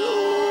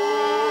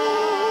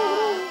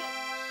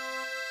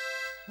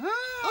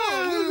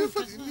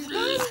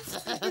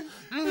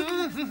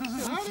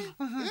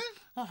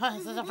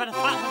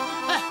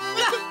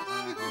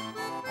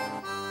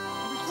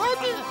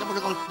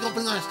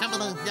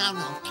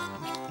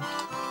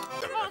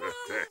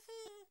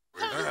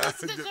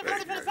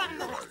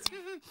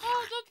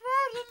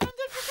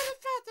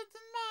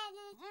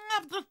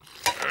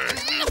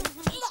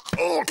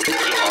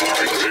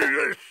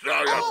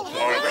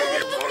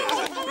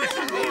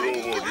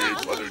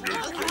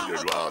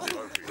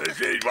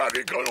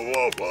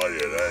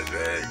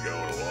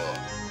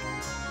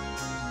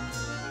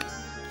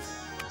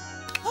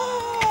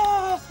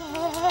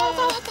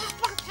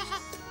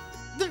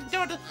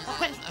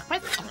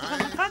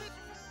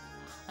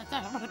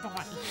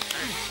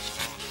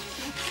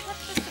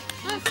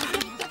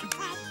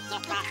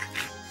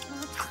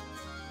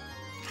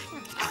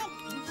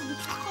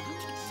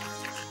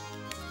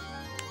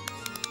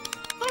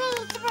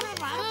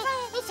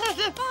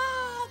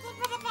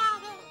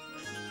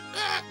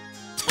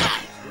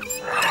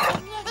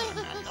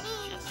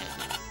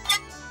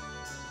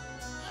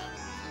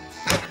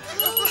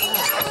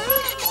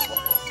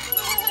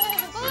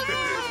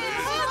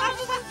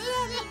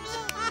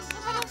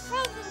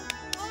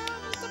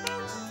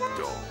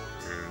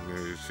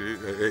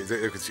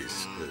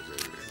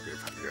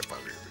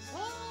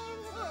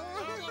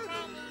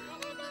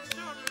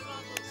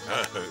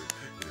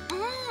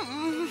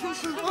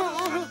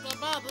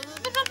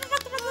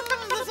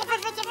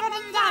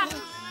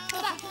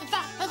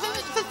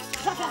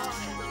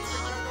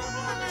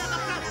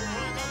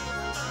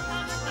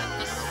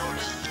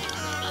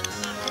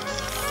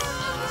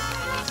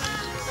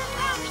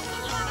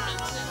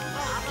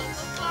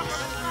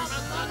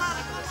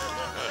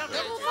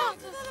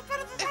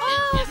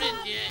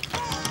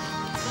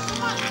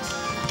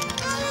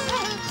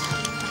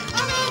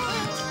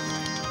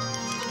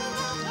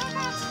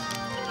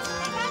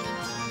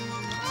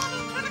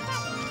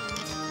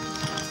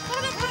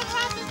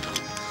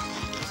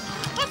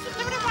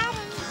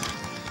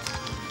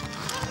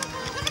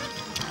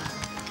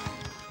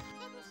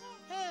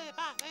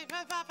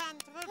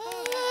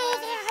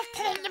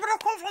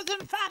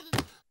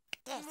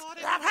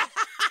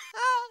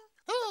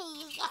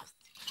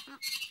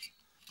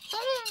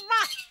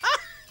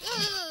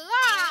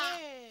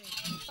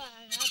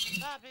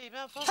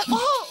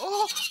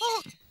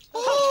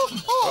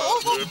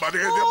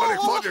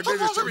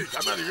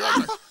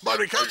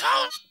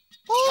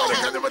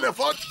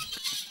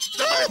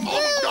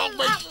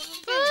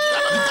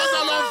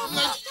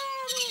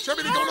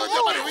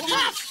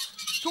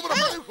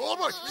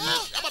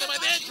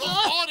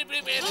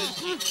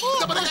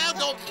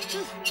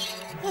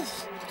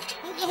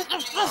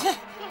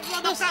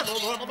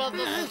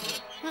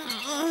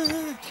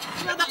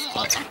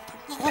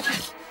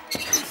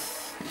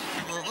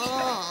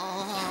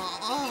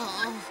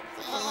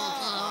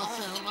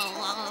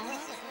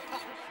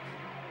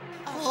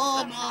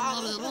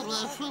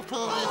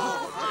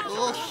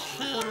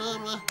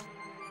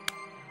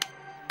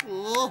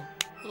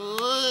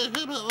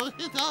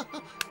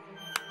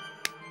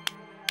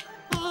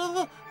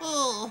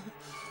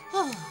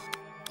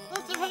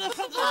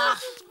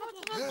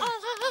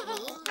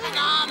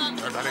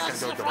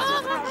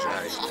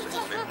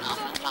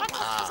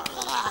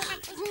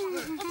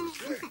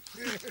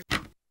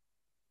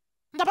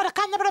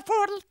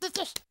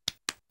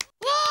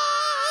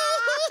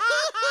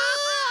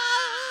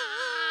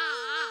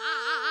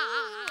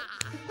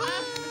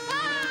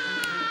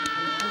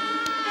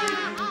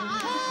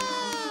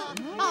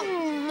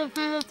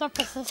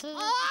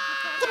 Precis.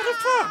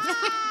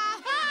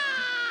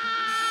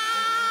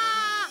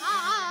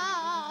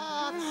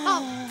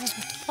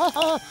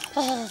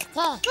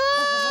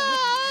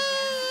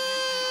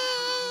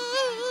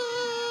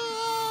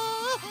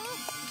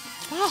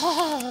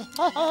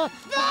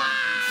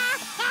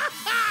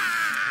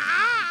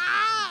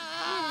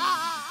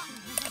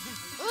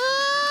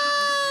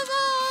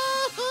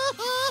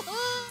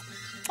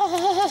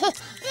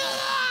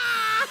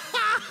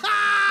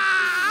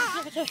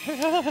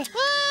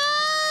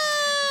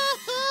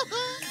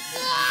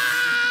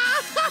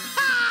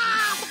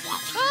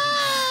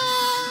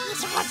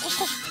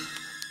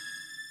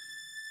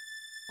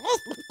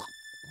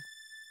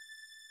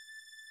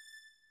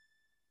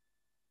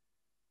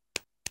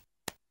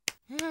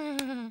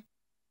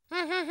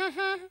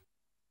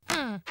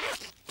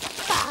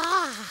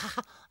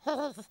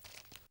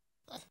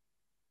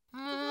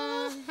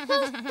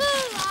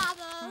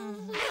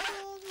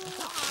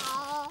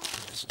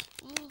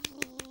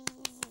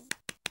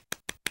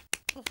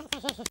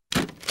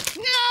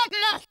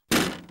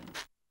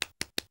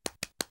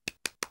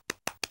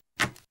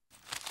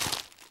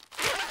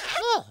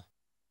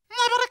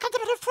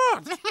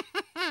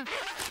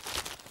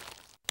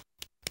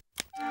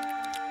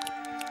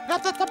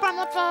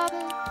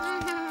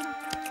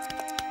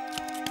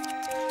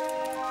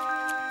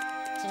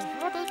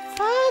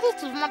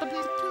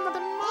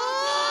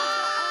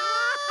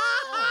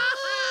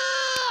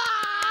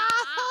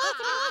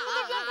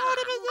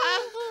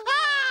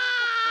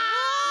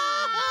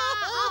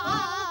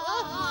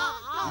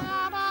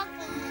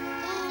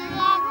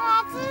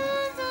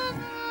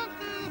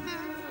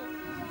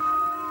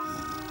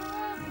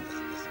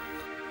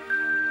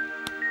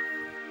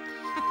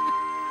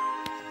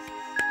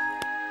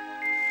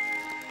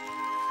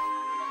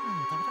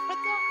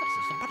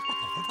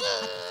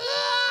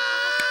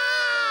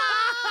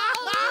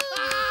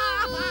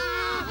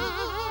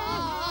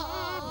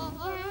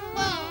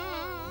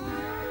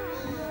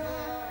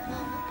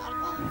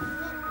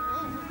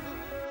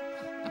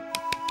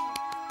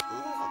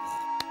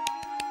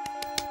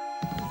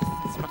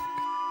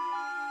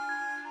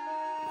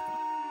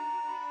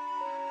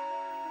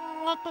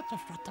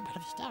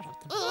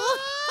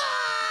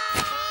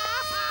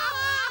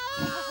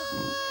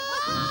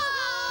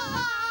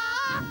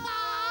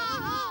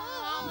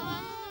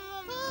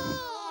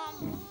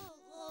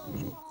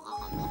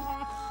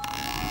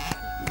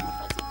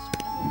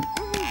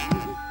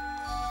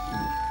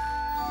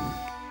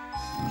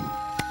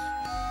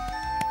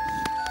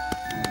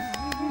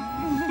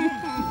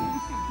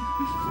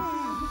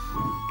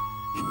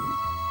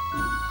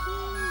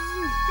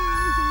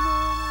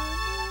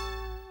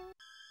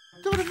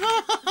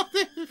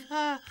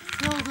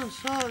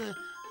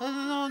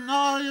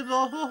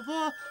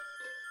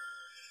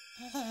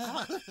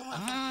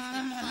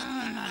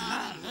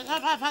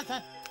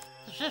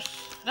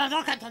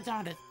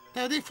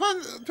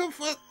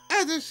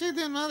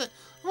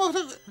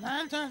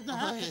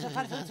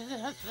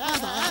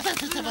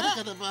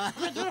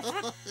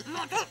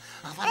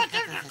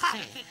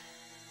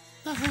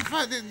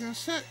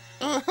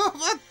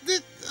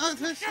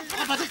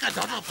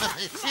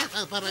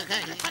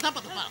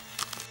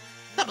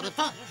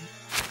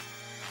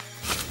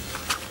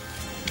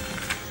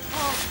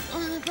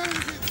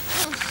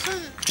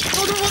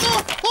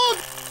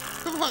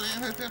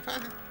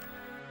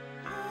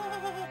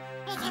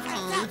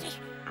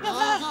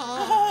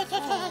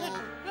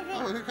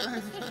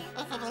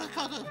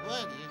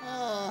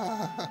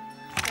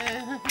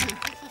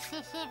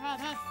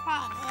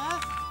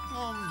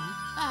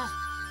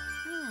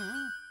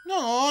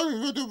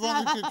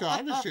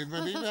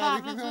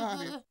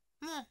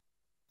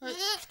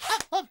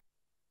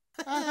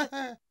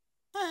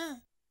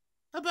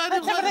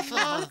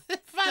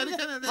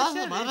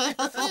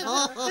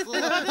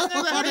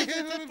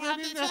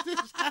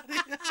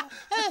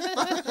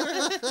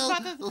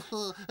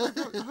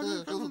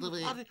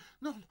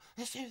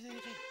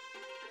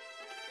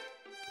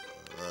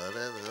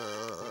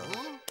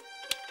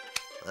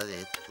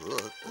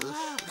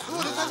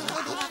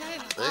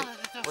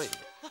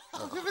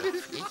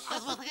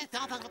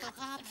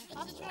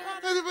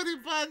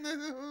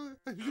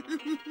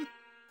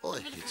 Oi,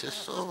 ikke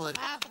så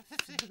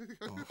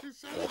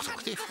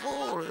saktig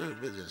for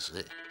vil jeg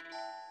si.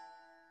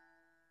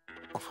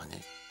 Å, faen,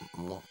 jeg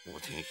må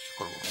tenke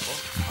på det.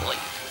 Oi,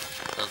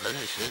 det er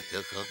ikke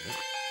jeg kan.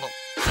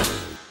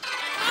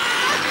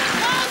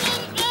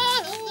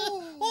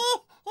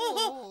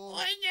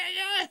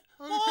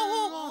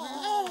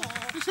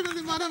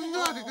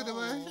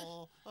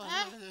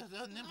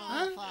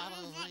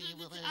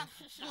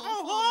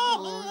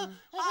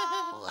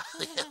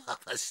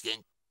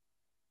 Pasient.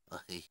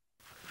 Oi.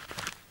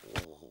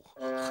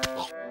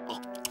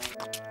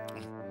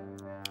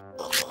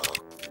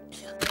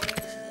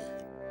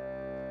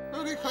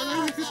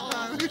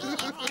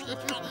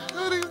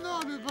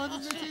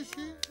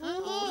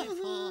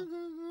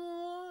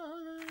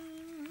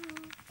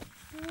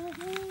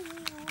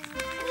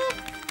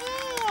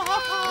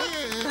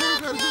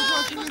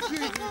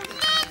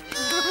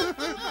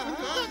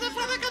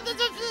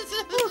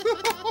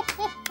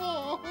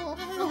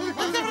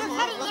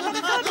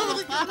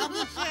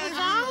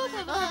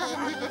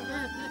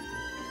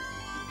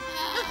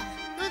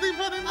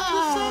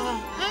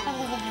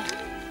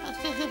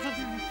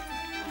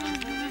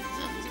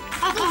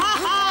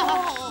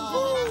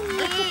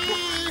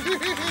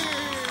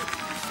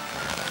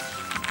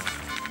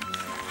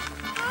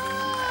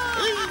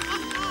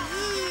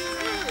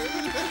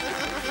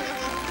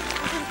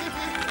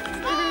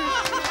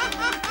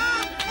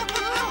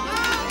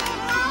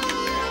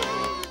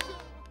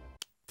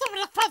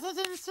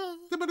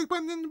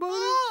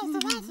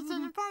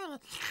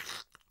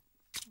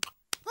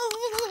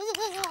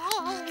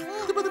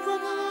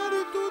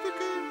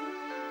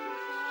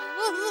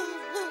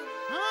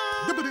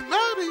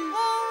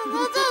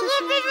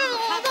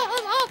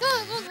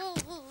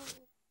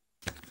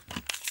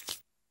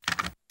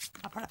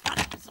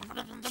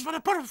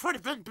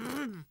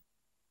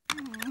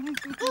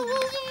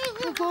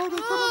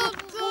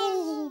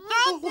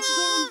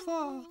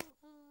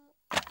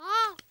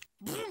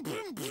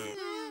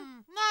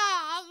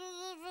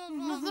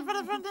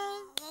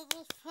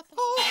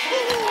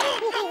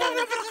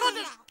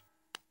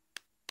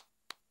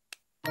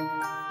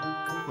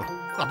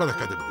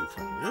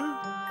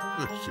 Abbarakadabra.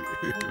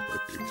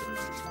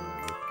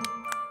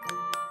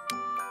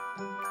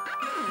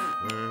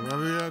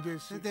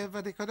 Sì. Devo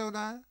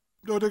ricordare.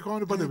 Non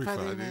ricordo quando mi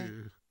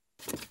fai.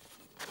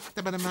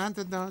 Te me ne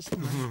mando addosso.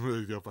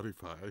 Io farei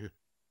fare.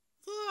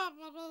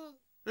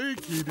 E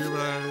chi ne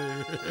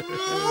vai?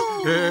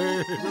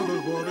 Non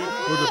lo vuole.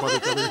 Non lo fare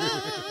cadere.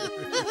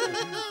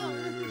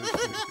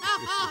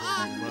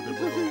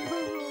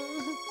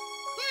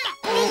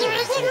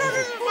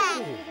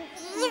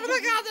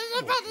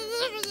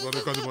 Non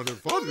ricordo quando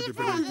fare di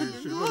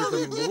benedicci. Non ricordo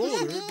non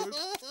vuole.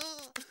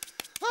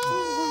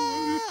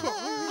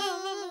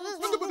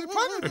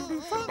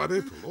 Ma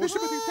detto, lo si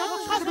vede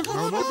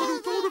no, no,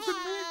 per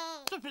me.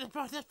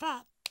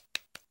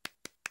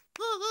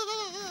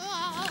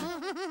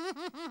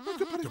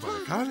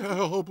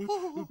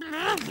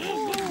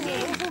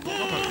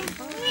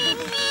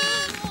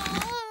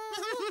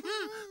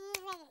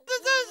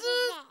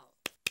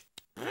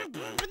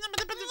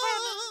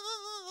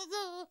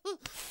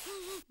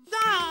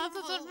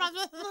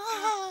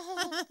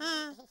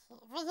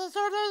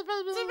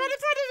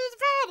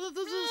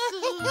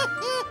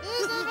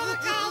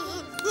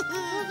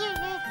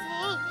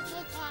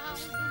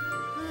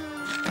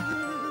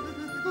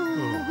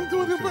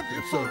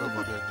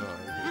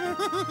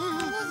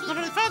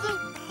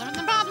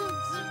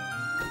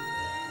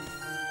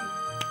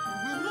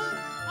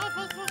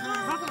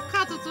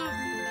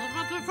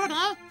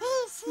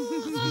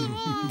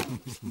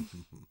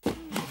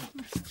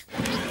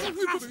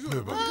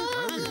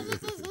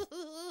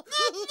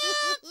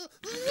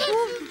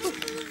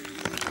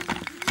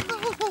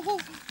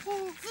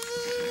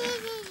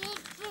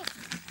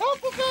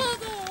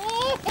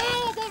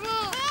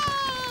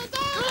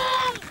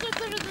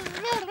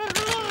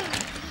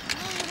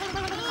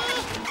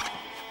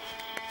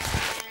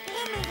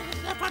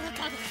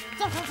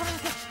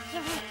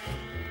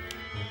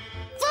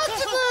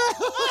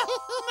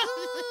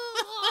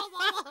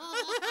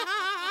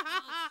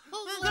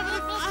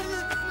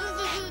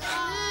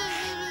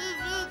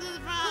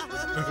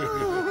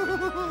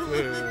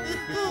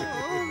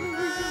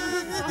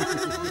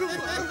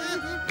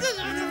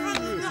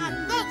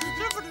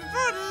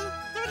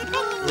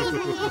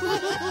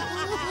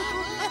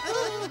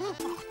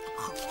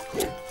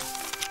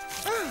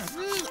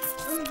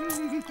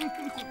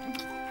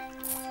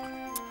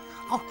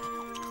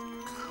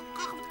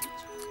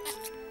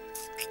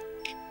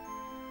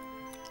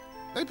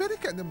 E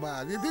perché non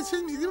male?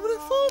 Adesso mi dovrei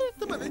fare,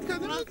 ma le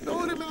canne me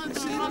ne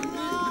si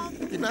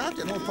ti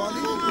piacciono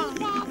fuori?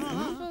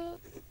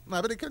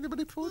 Ma perché non me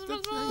ne foto?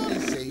 Mi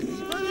sei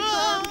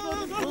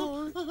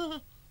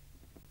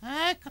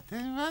Ecco, te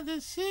ne vado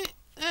sì,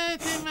 e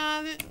te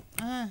male.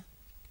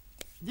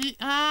 Di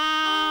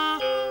Ma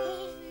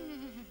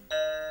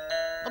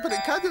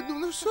perché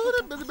non so,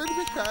 per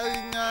beccare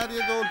in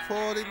aria dal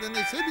fuori,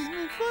 ne sei di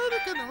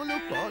fuori che non lo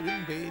puoi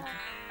in vedi.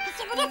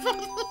 Pensare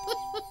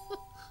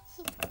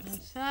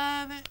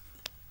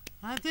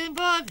a te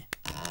buoni.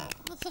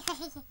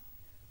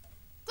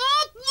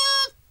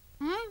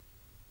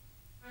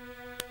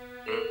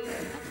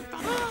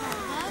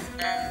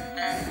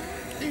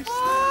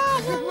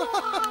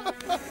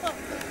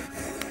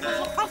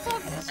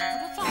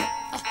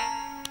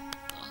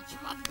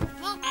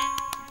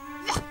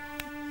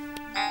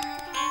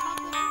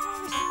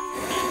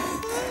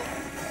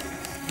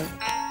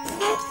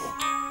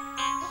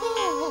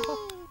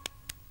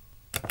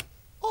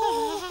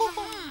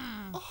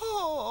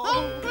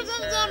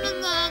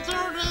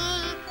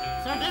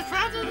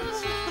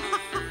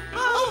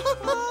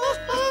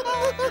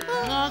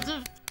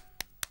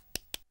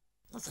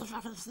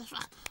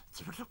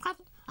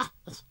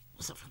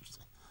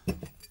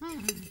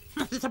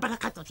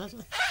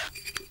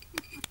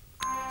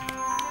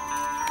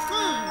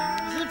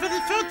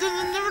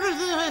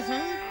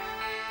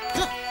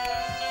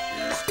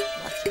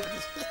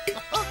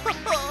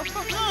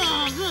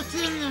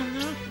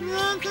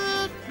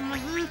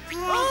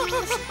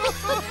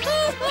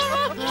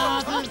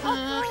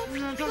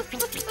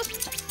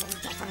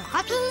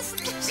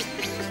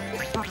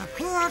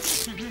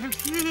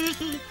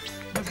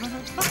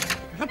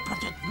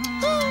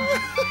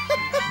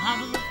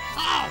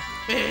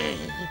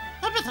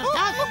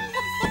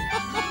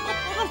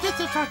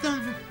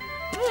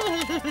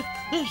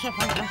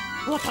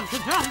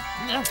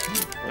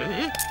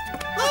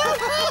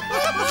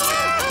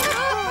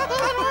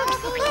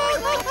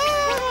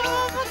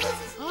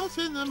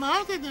 Se non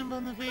male di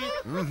buona vita.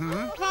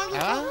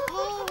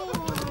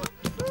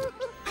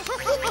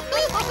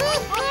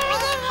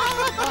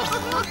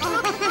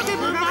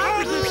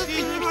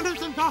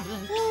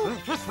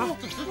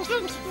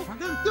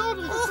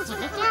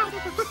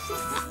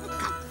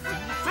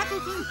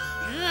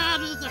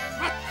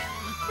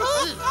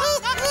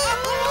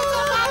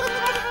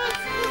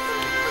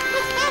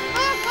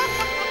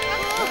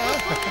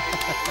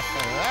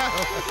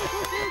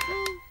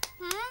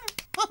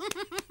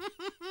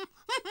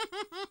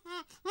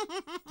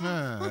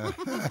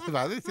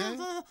 Vale, sì.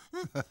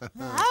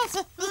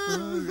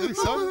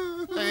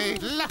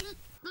 Ehi, là.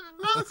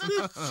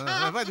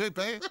 Vai, vai,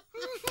 vai.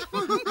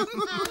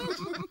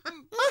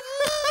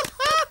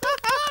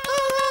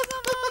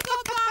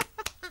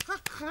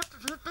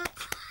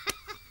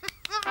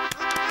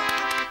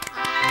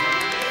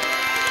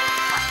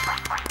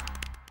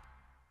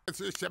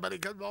 C'est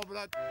américanement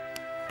blanc.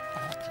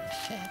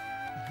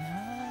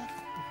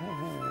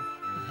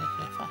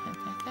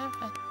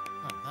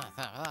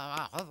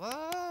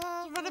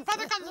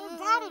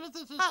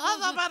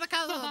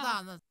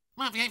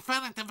 Ma vieille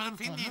femme, t'as pas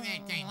fini.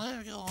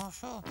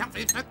 T'as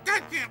fait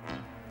peut-être.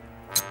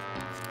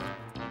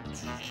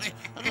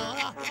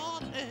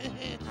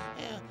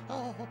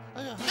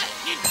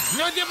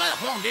 Non, dis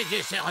pas des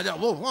desserts de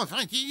vos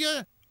enfants qui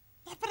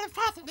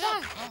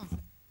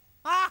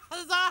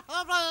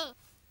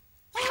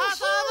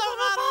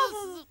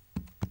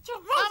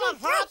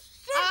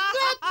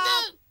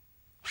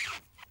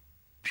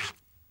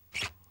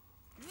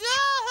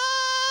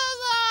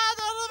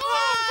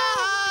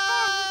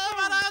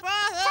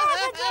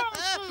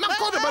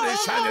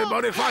Shani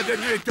body father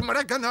to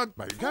Maracanat.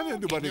 My gun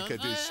do body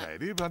cat is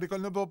shady, but I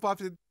can never pop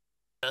it.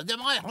 de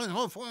moi,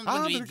 au fond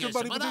de lui, de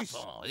pas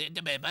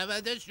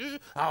dessus.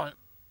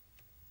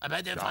 Ah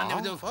ben, de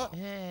prendre deux fois.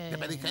 De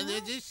pas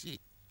déconner d'ici.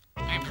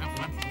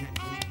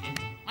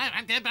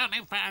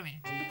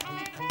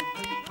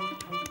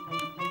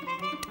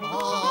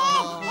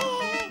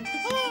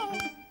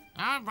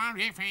 Ah, bon,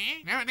 j'ai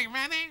fait.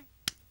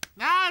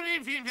 Non,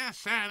 les filles de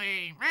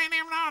Sally.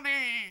 Raining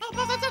Lordy.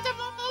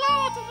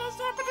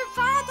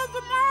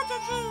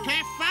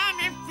 J'ai faim,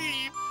 les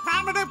filles.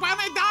 Parle de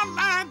parler dans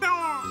la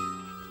door.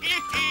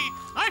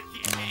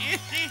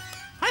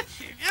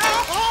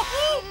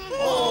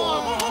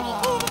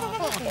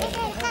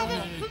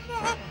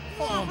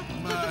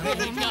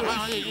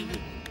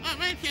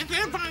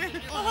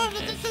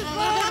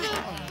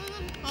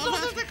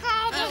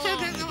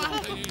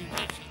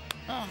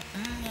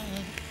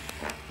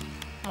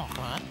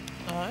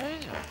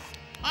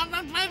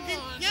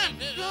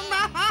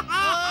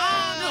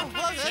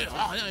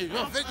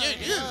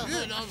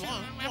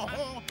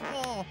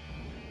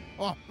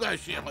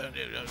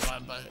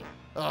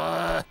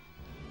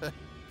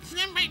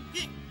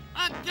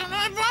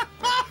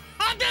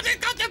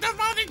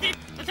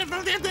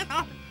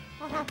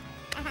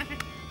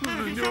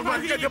 You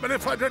might get a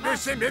father to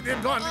send it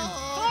in one.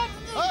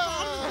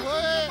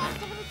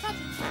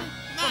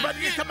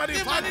 Somebody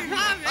funny.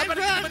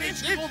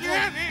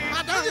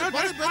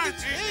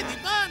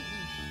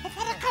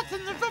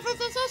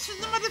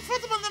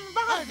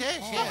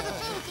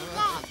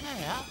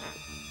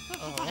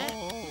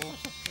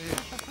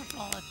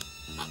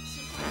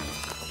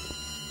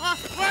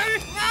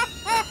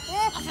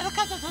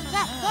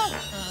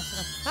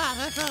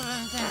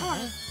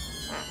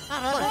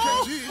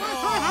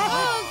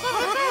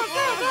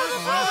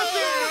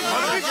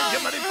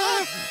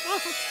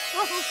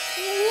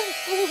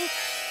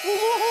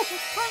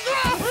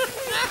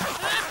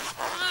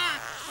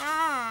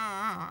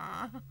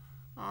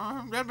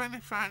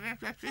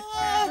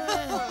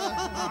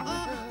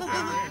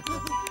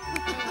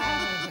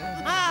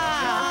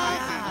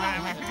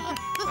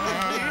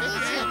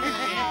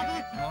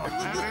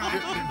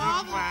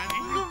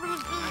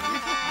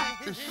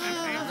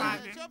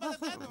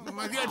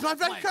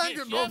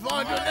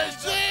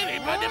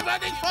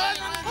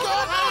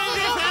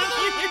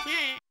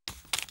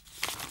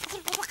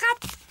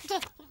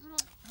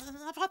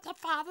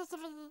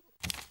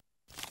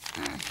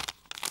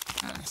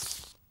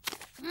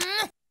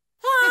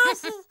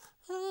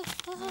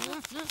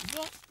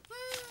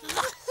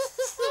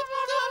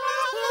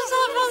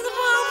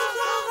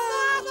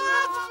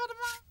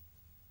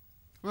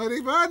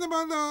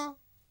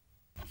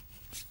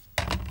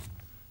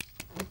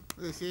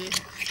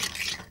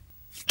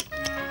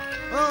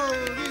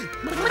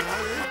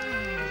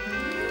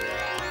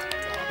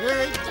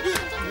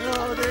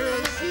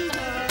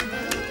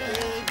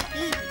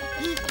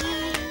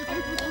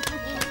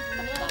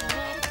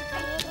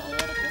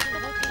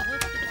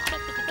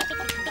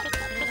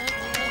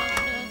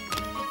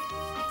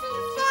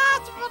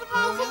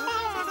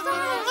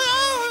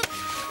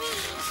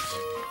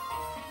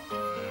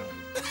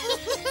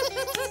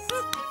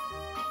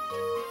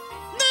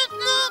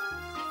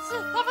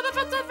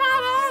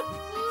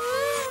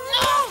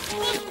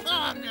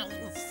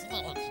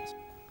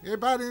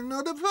 Everybody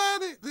know the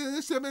party.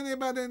 There's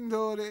anybody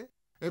know it.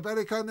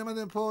 Everybody come to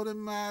the party,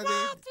 mighty.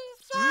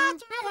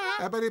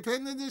 Everybody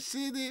paying the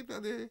city,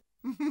 buddy.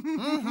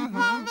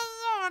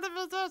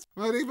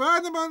 What is it,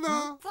 man?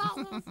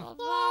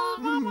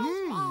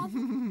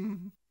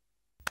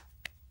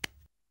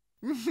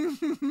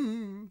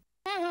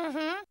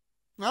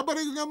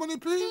 Nobody's got money,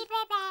 please.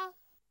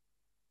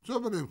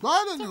 Somebody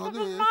fighting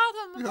you.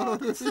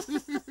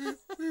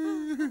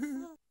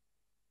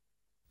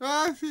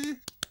 I see.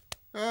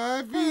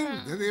 I feel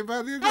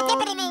anybody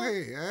know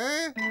me,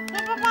 eh?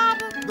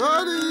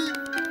 Daddy.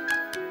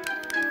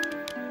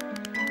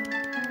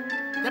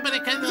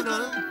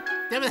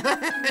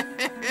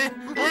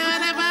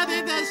 Everybody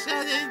does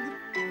something.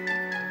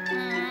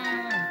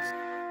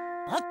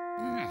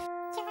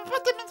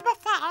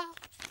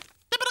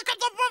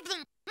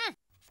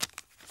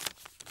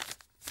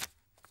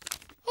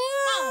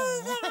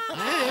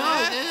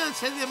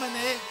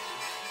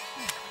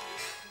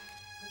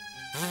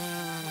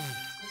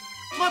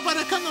 Ma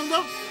pare che non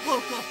lo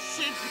posso.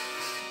 Sì.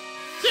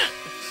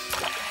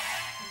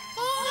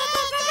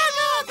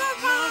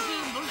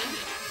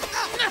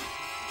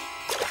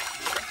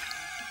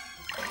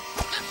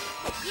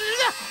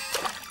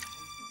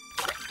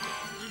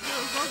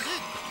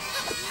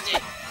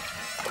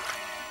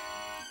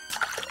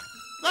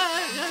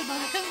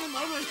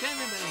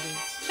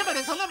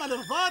 Siapa salah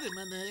malu fari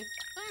mana?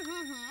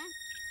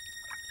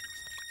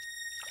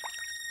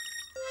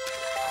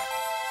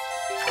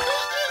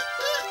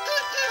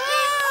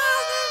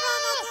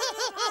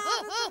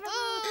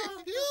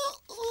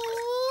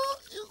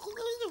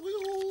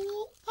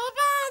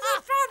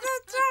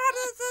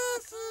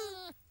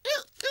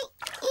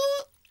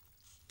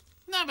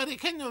 Nah, but it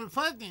can't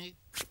funny.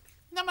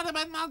 No matter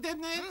what, now,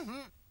 didn't it?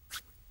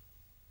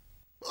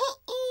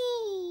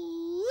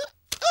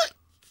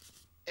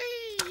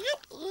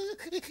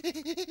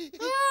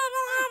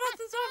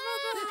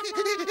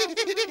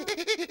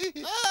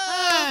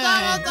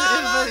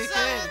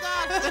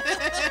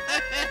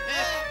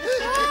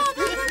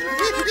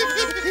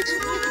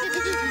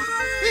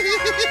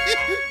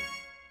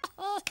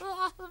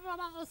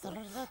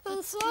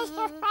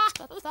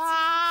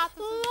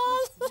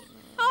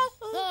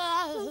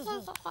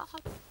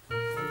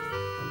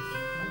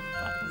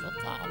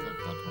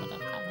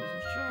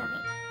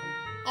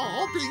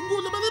 Oh,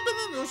 Pingu, la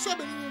bene non sa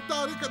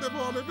benedare che devo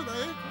vuole per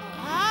lei.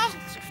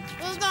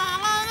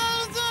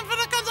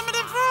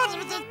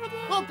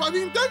 Ma per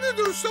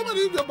intendere non sa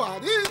benedare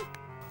bene.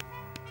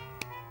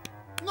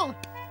 No.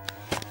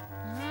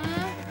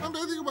 Non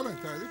vedi come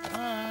l'intende.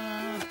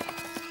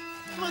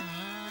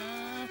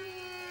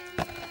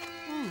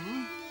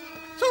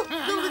 Su,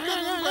 devo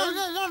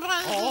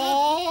ricordare.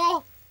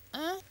 Oh!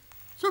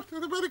 Su,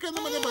 devo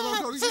ricordare bene.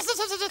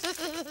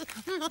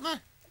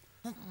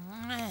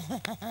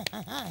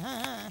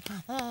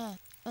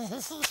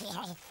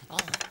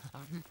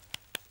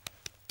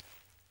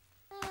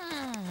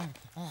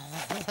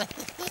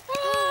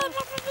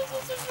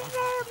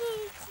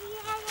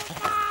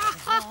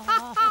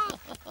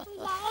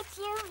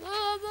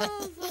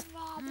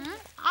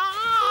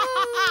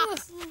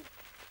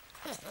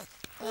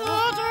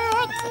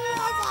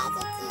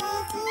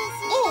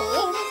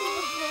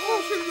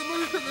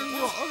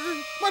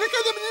 Ma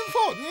ricordami in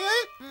fondo,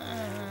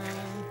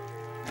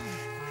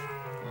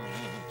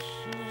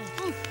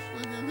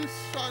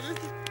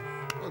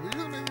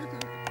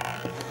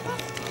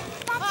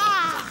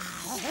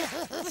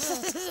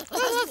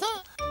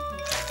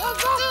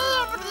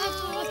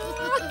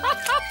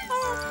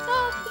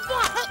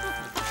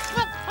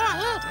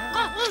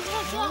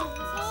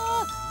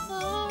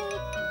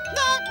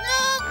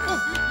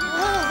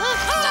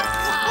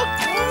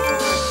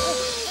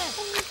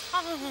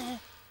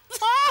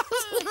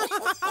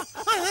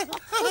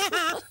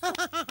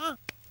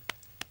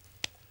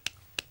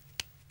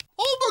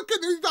 Oh, ma che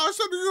ne dà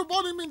se io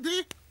buoni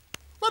menti?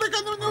 Ma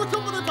che non ne ho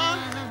ne fa?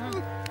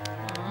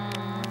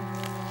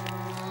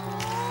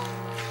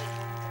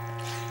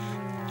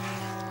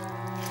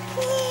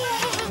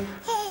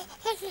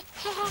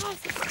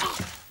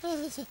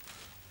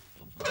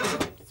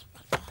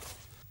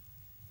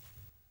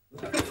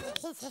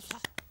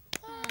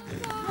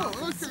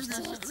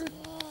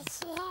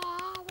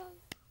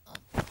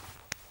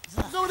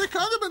 Non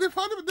ricade di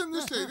fare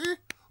vedendo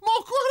serie? Ma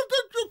guarda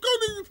tu che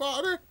devi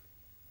fare?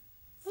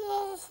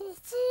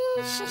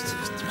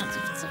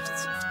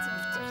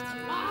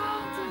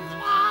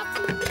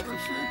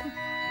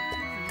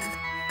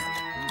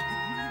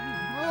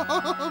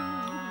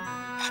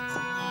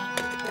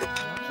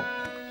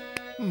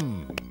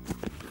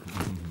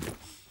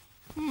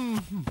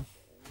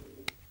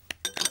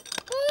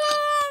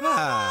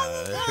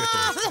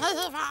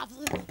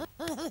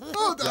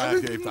 Oh,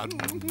 dai!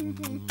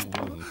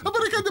 Ma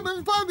perché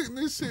devi fare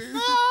in serie?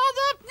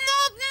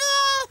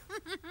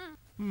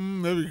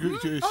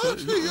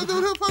 Sì, io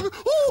dovrei fare...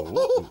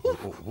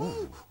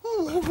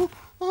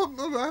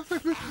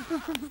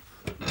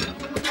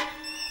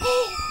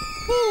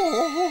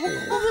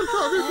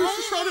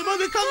 necessario, ma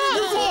ne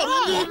cambio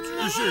fuori!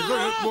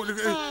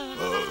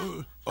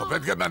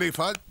 Perché me ne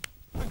fa?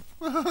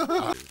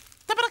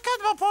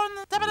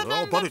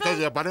 No, perché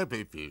gli appare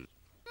pipi.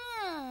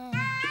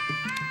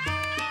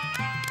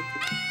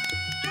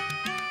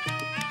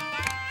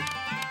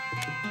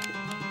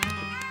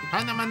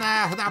 Hana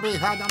mana hadabi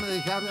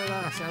hadamri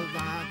hadara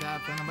salda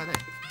panamare.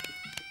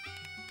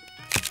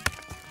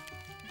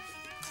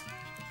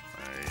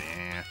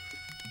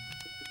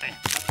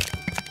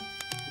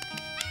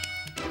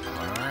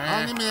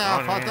 Ani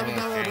mia fatta mi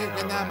devo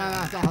che na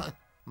mana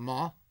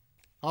mo.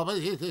 Oh,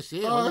 vedi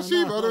sì. Ah,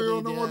 sì, ma io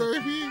non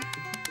volevi.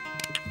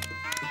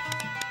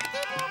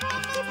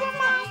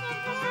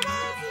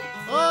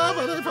 Ah,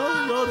 ma dai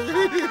faglioli.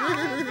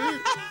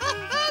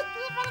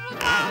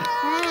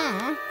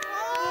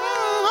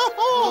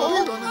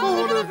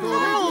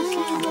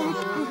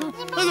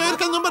 Vedere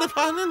che non me ne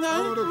fanno,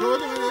 no?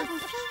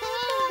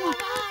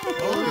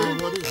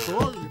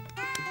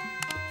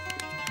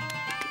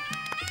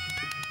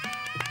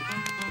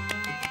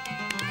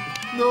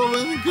 No,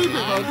 vedi che mi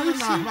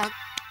va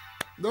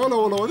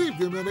לא,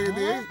 det men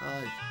det.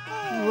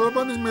 Vad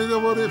man med det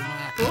var det.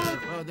 Jag vet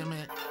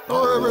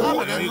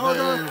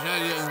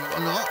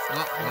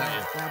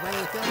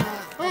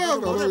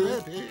inte vad det är.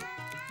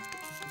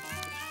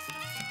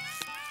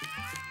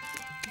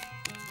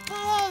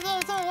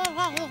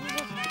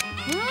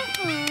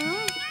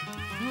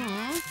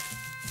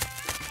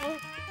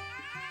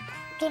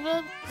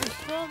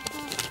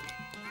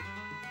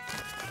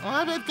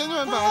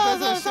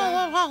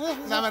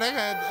 Nej, men det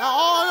är...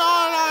 Ja,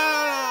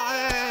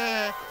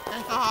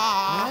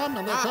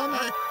 men det kan...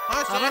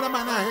 Jag vet inte.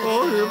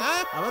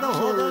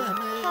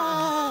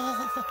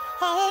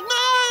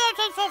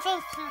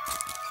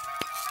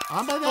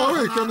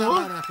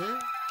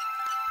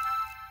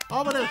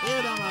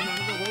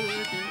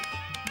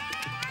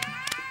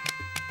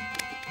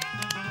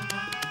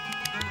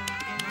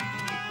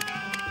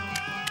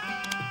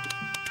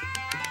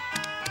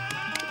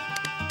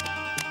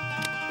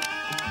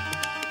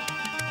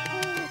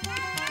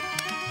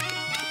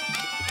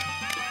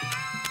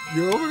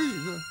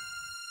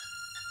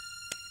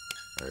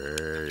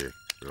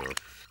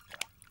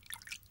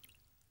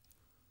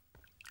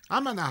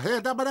 Men det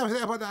bara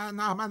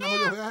när man då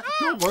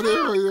var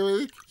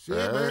det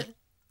se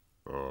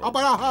jag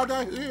bara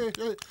hade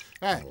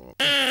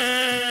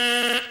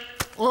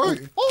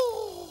oj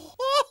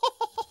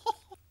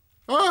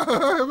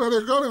men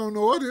det går ju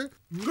nå det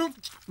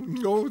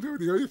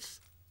det är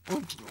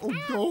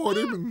och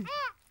det men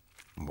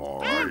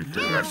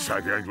det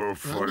satt jag går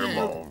för det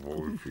var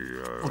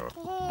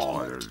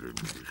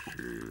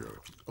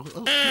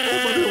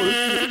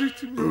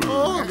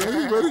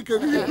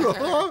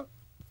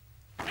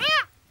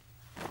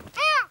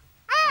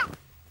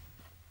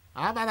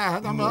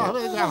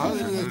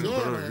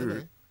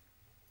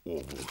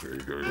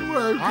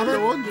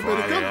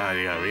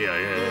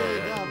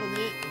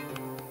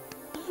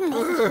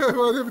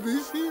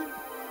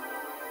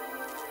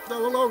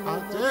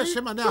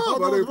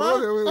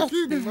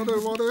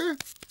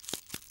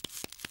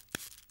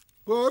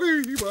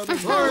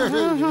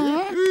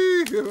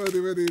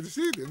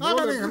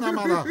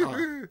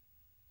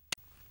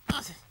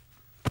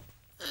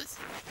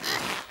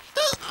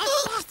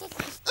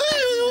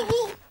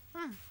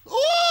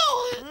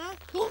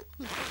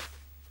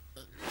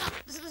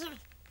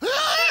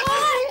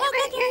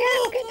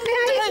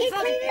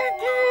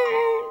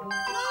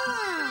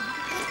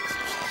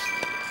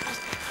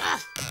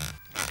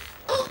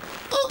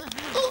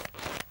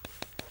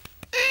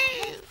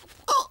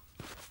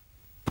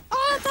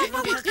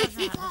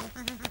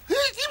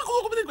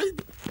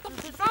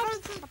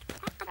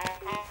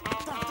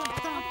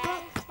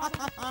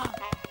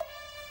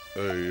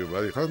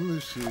vad kan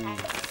du se?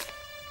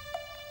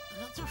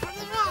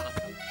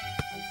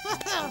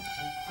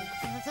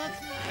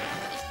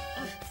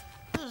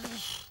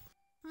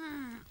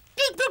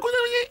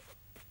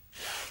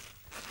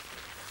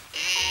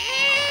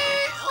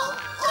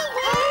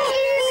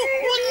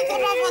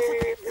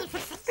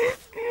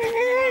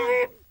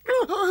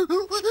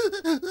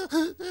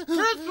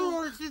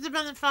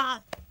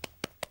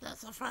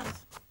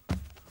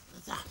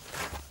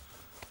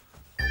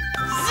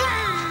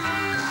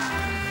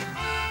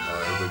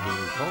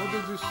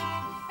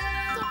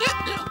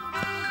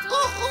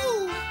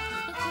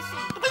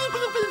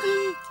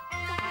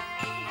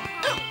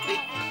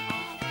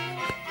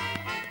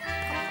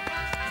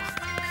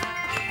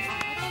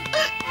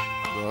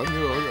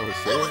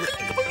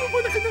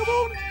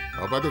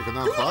 Vad det kan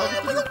han fara?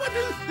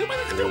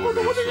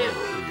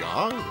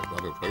 Ja,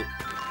 vad det för.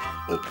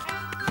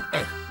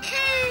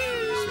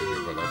 Så det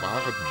var bara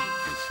det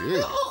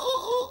ser.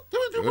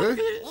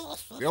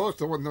 Jag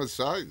måste vara något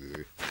säg.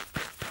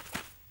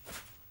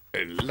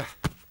 Eller.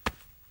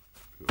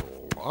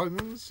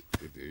 Romans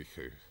det är.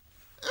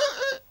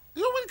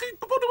 Jo, men kan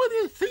inte på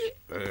det se.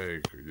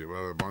 Det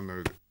var man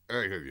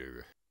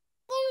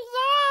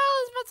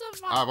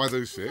vad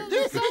du säger?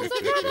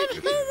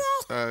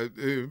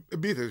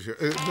 Bitte,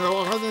 nu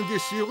har en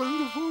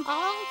diskussion fått.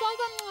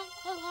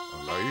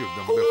 Nej,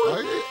 det var det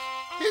färdigt.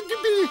 Inte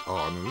bi.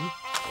 Ja, nu.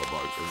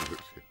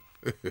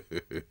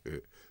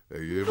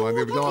 Jag var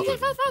det bra.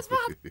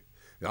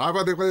 Ja,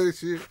 vad det var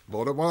det.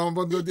 Var det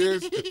man då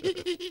det?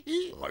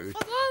 Nej.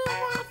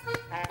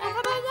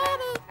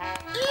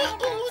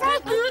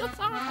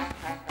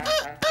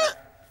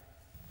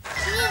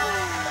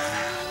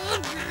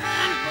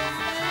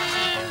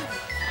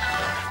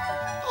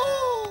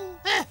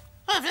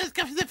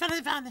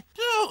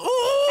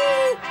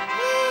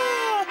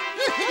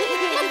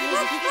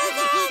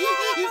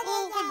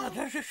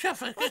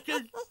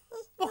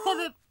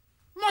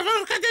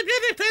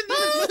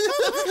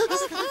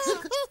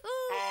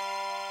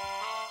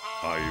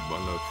 Aj,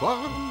 man har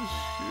fan.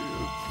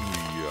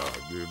 Ja,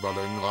 det var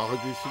en rar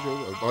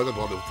diskussion. Var det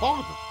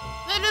fan?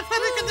 Nej, men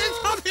fan kan det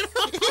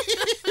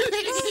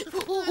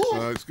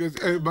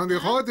inte. Man det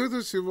har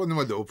det så var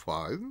det då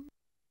fan.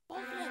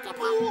 Det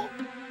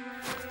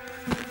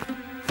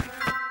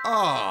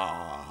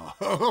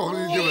var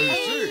ju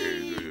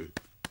synd.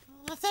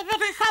 Så var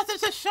det kanske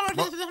så short.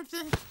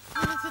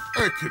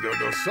 Che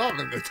non so,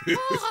 non è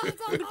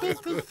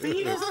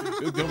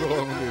Oh,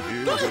 Devo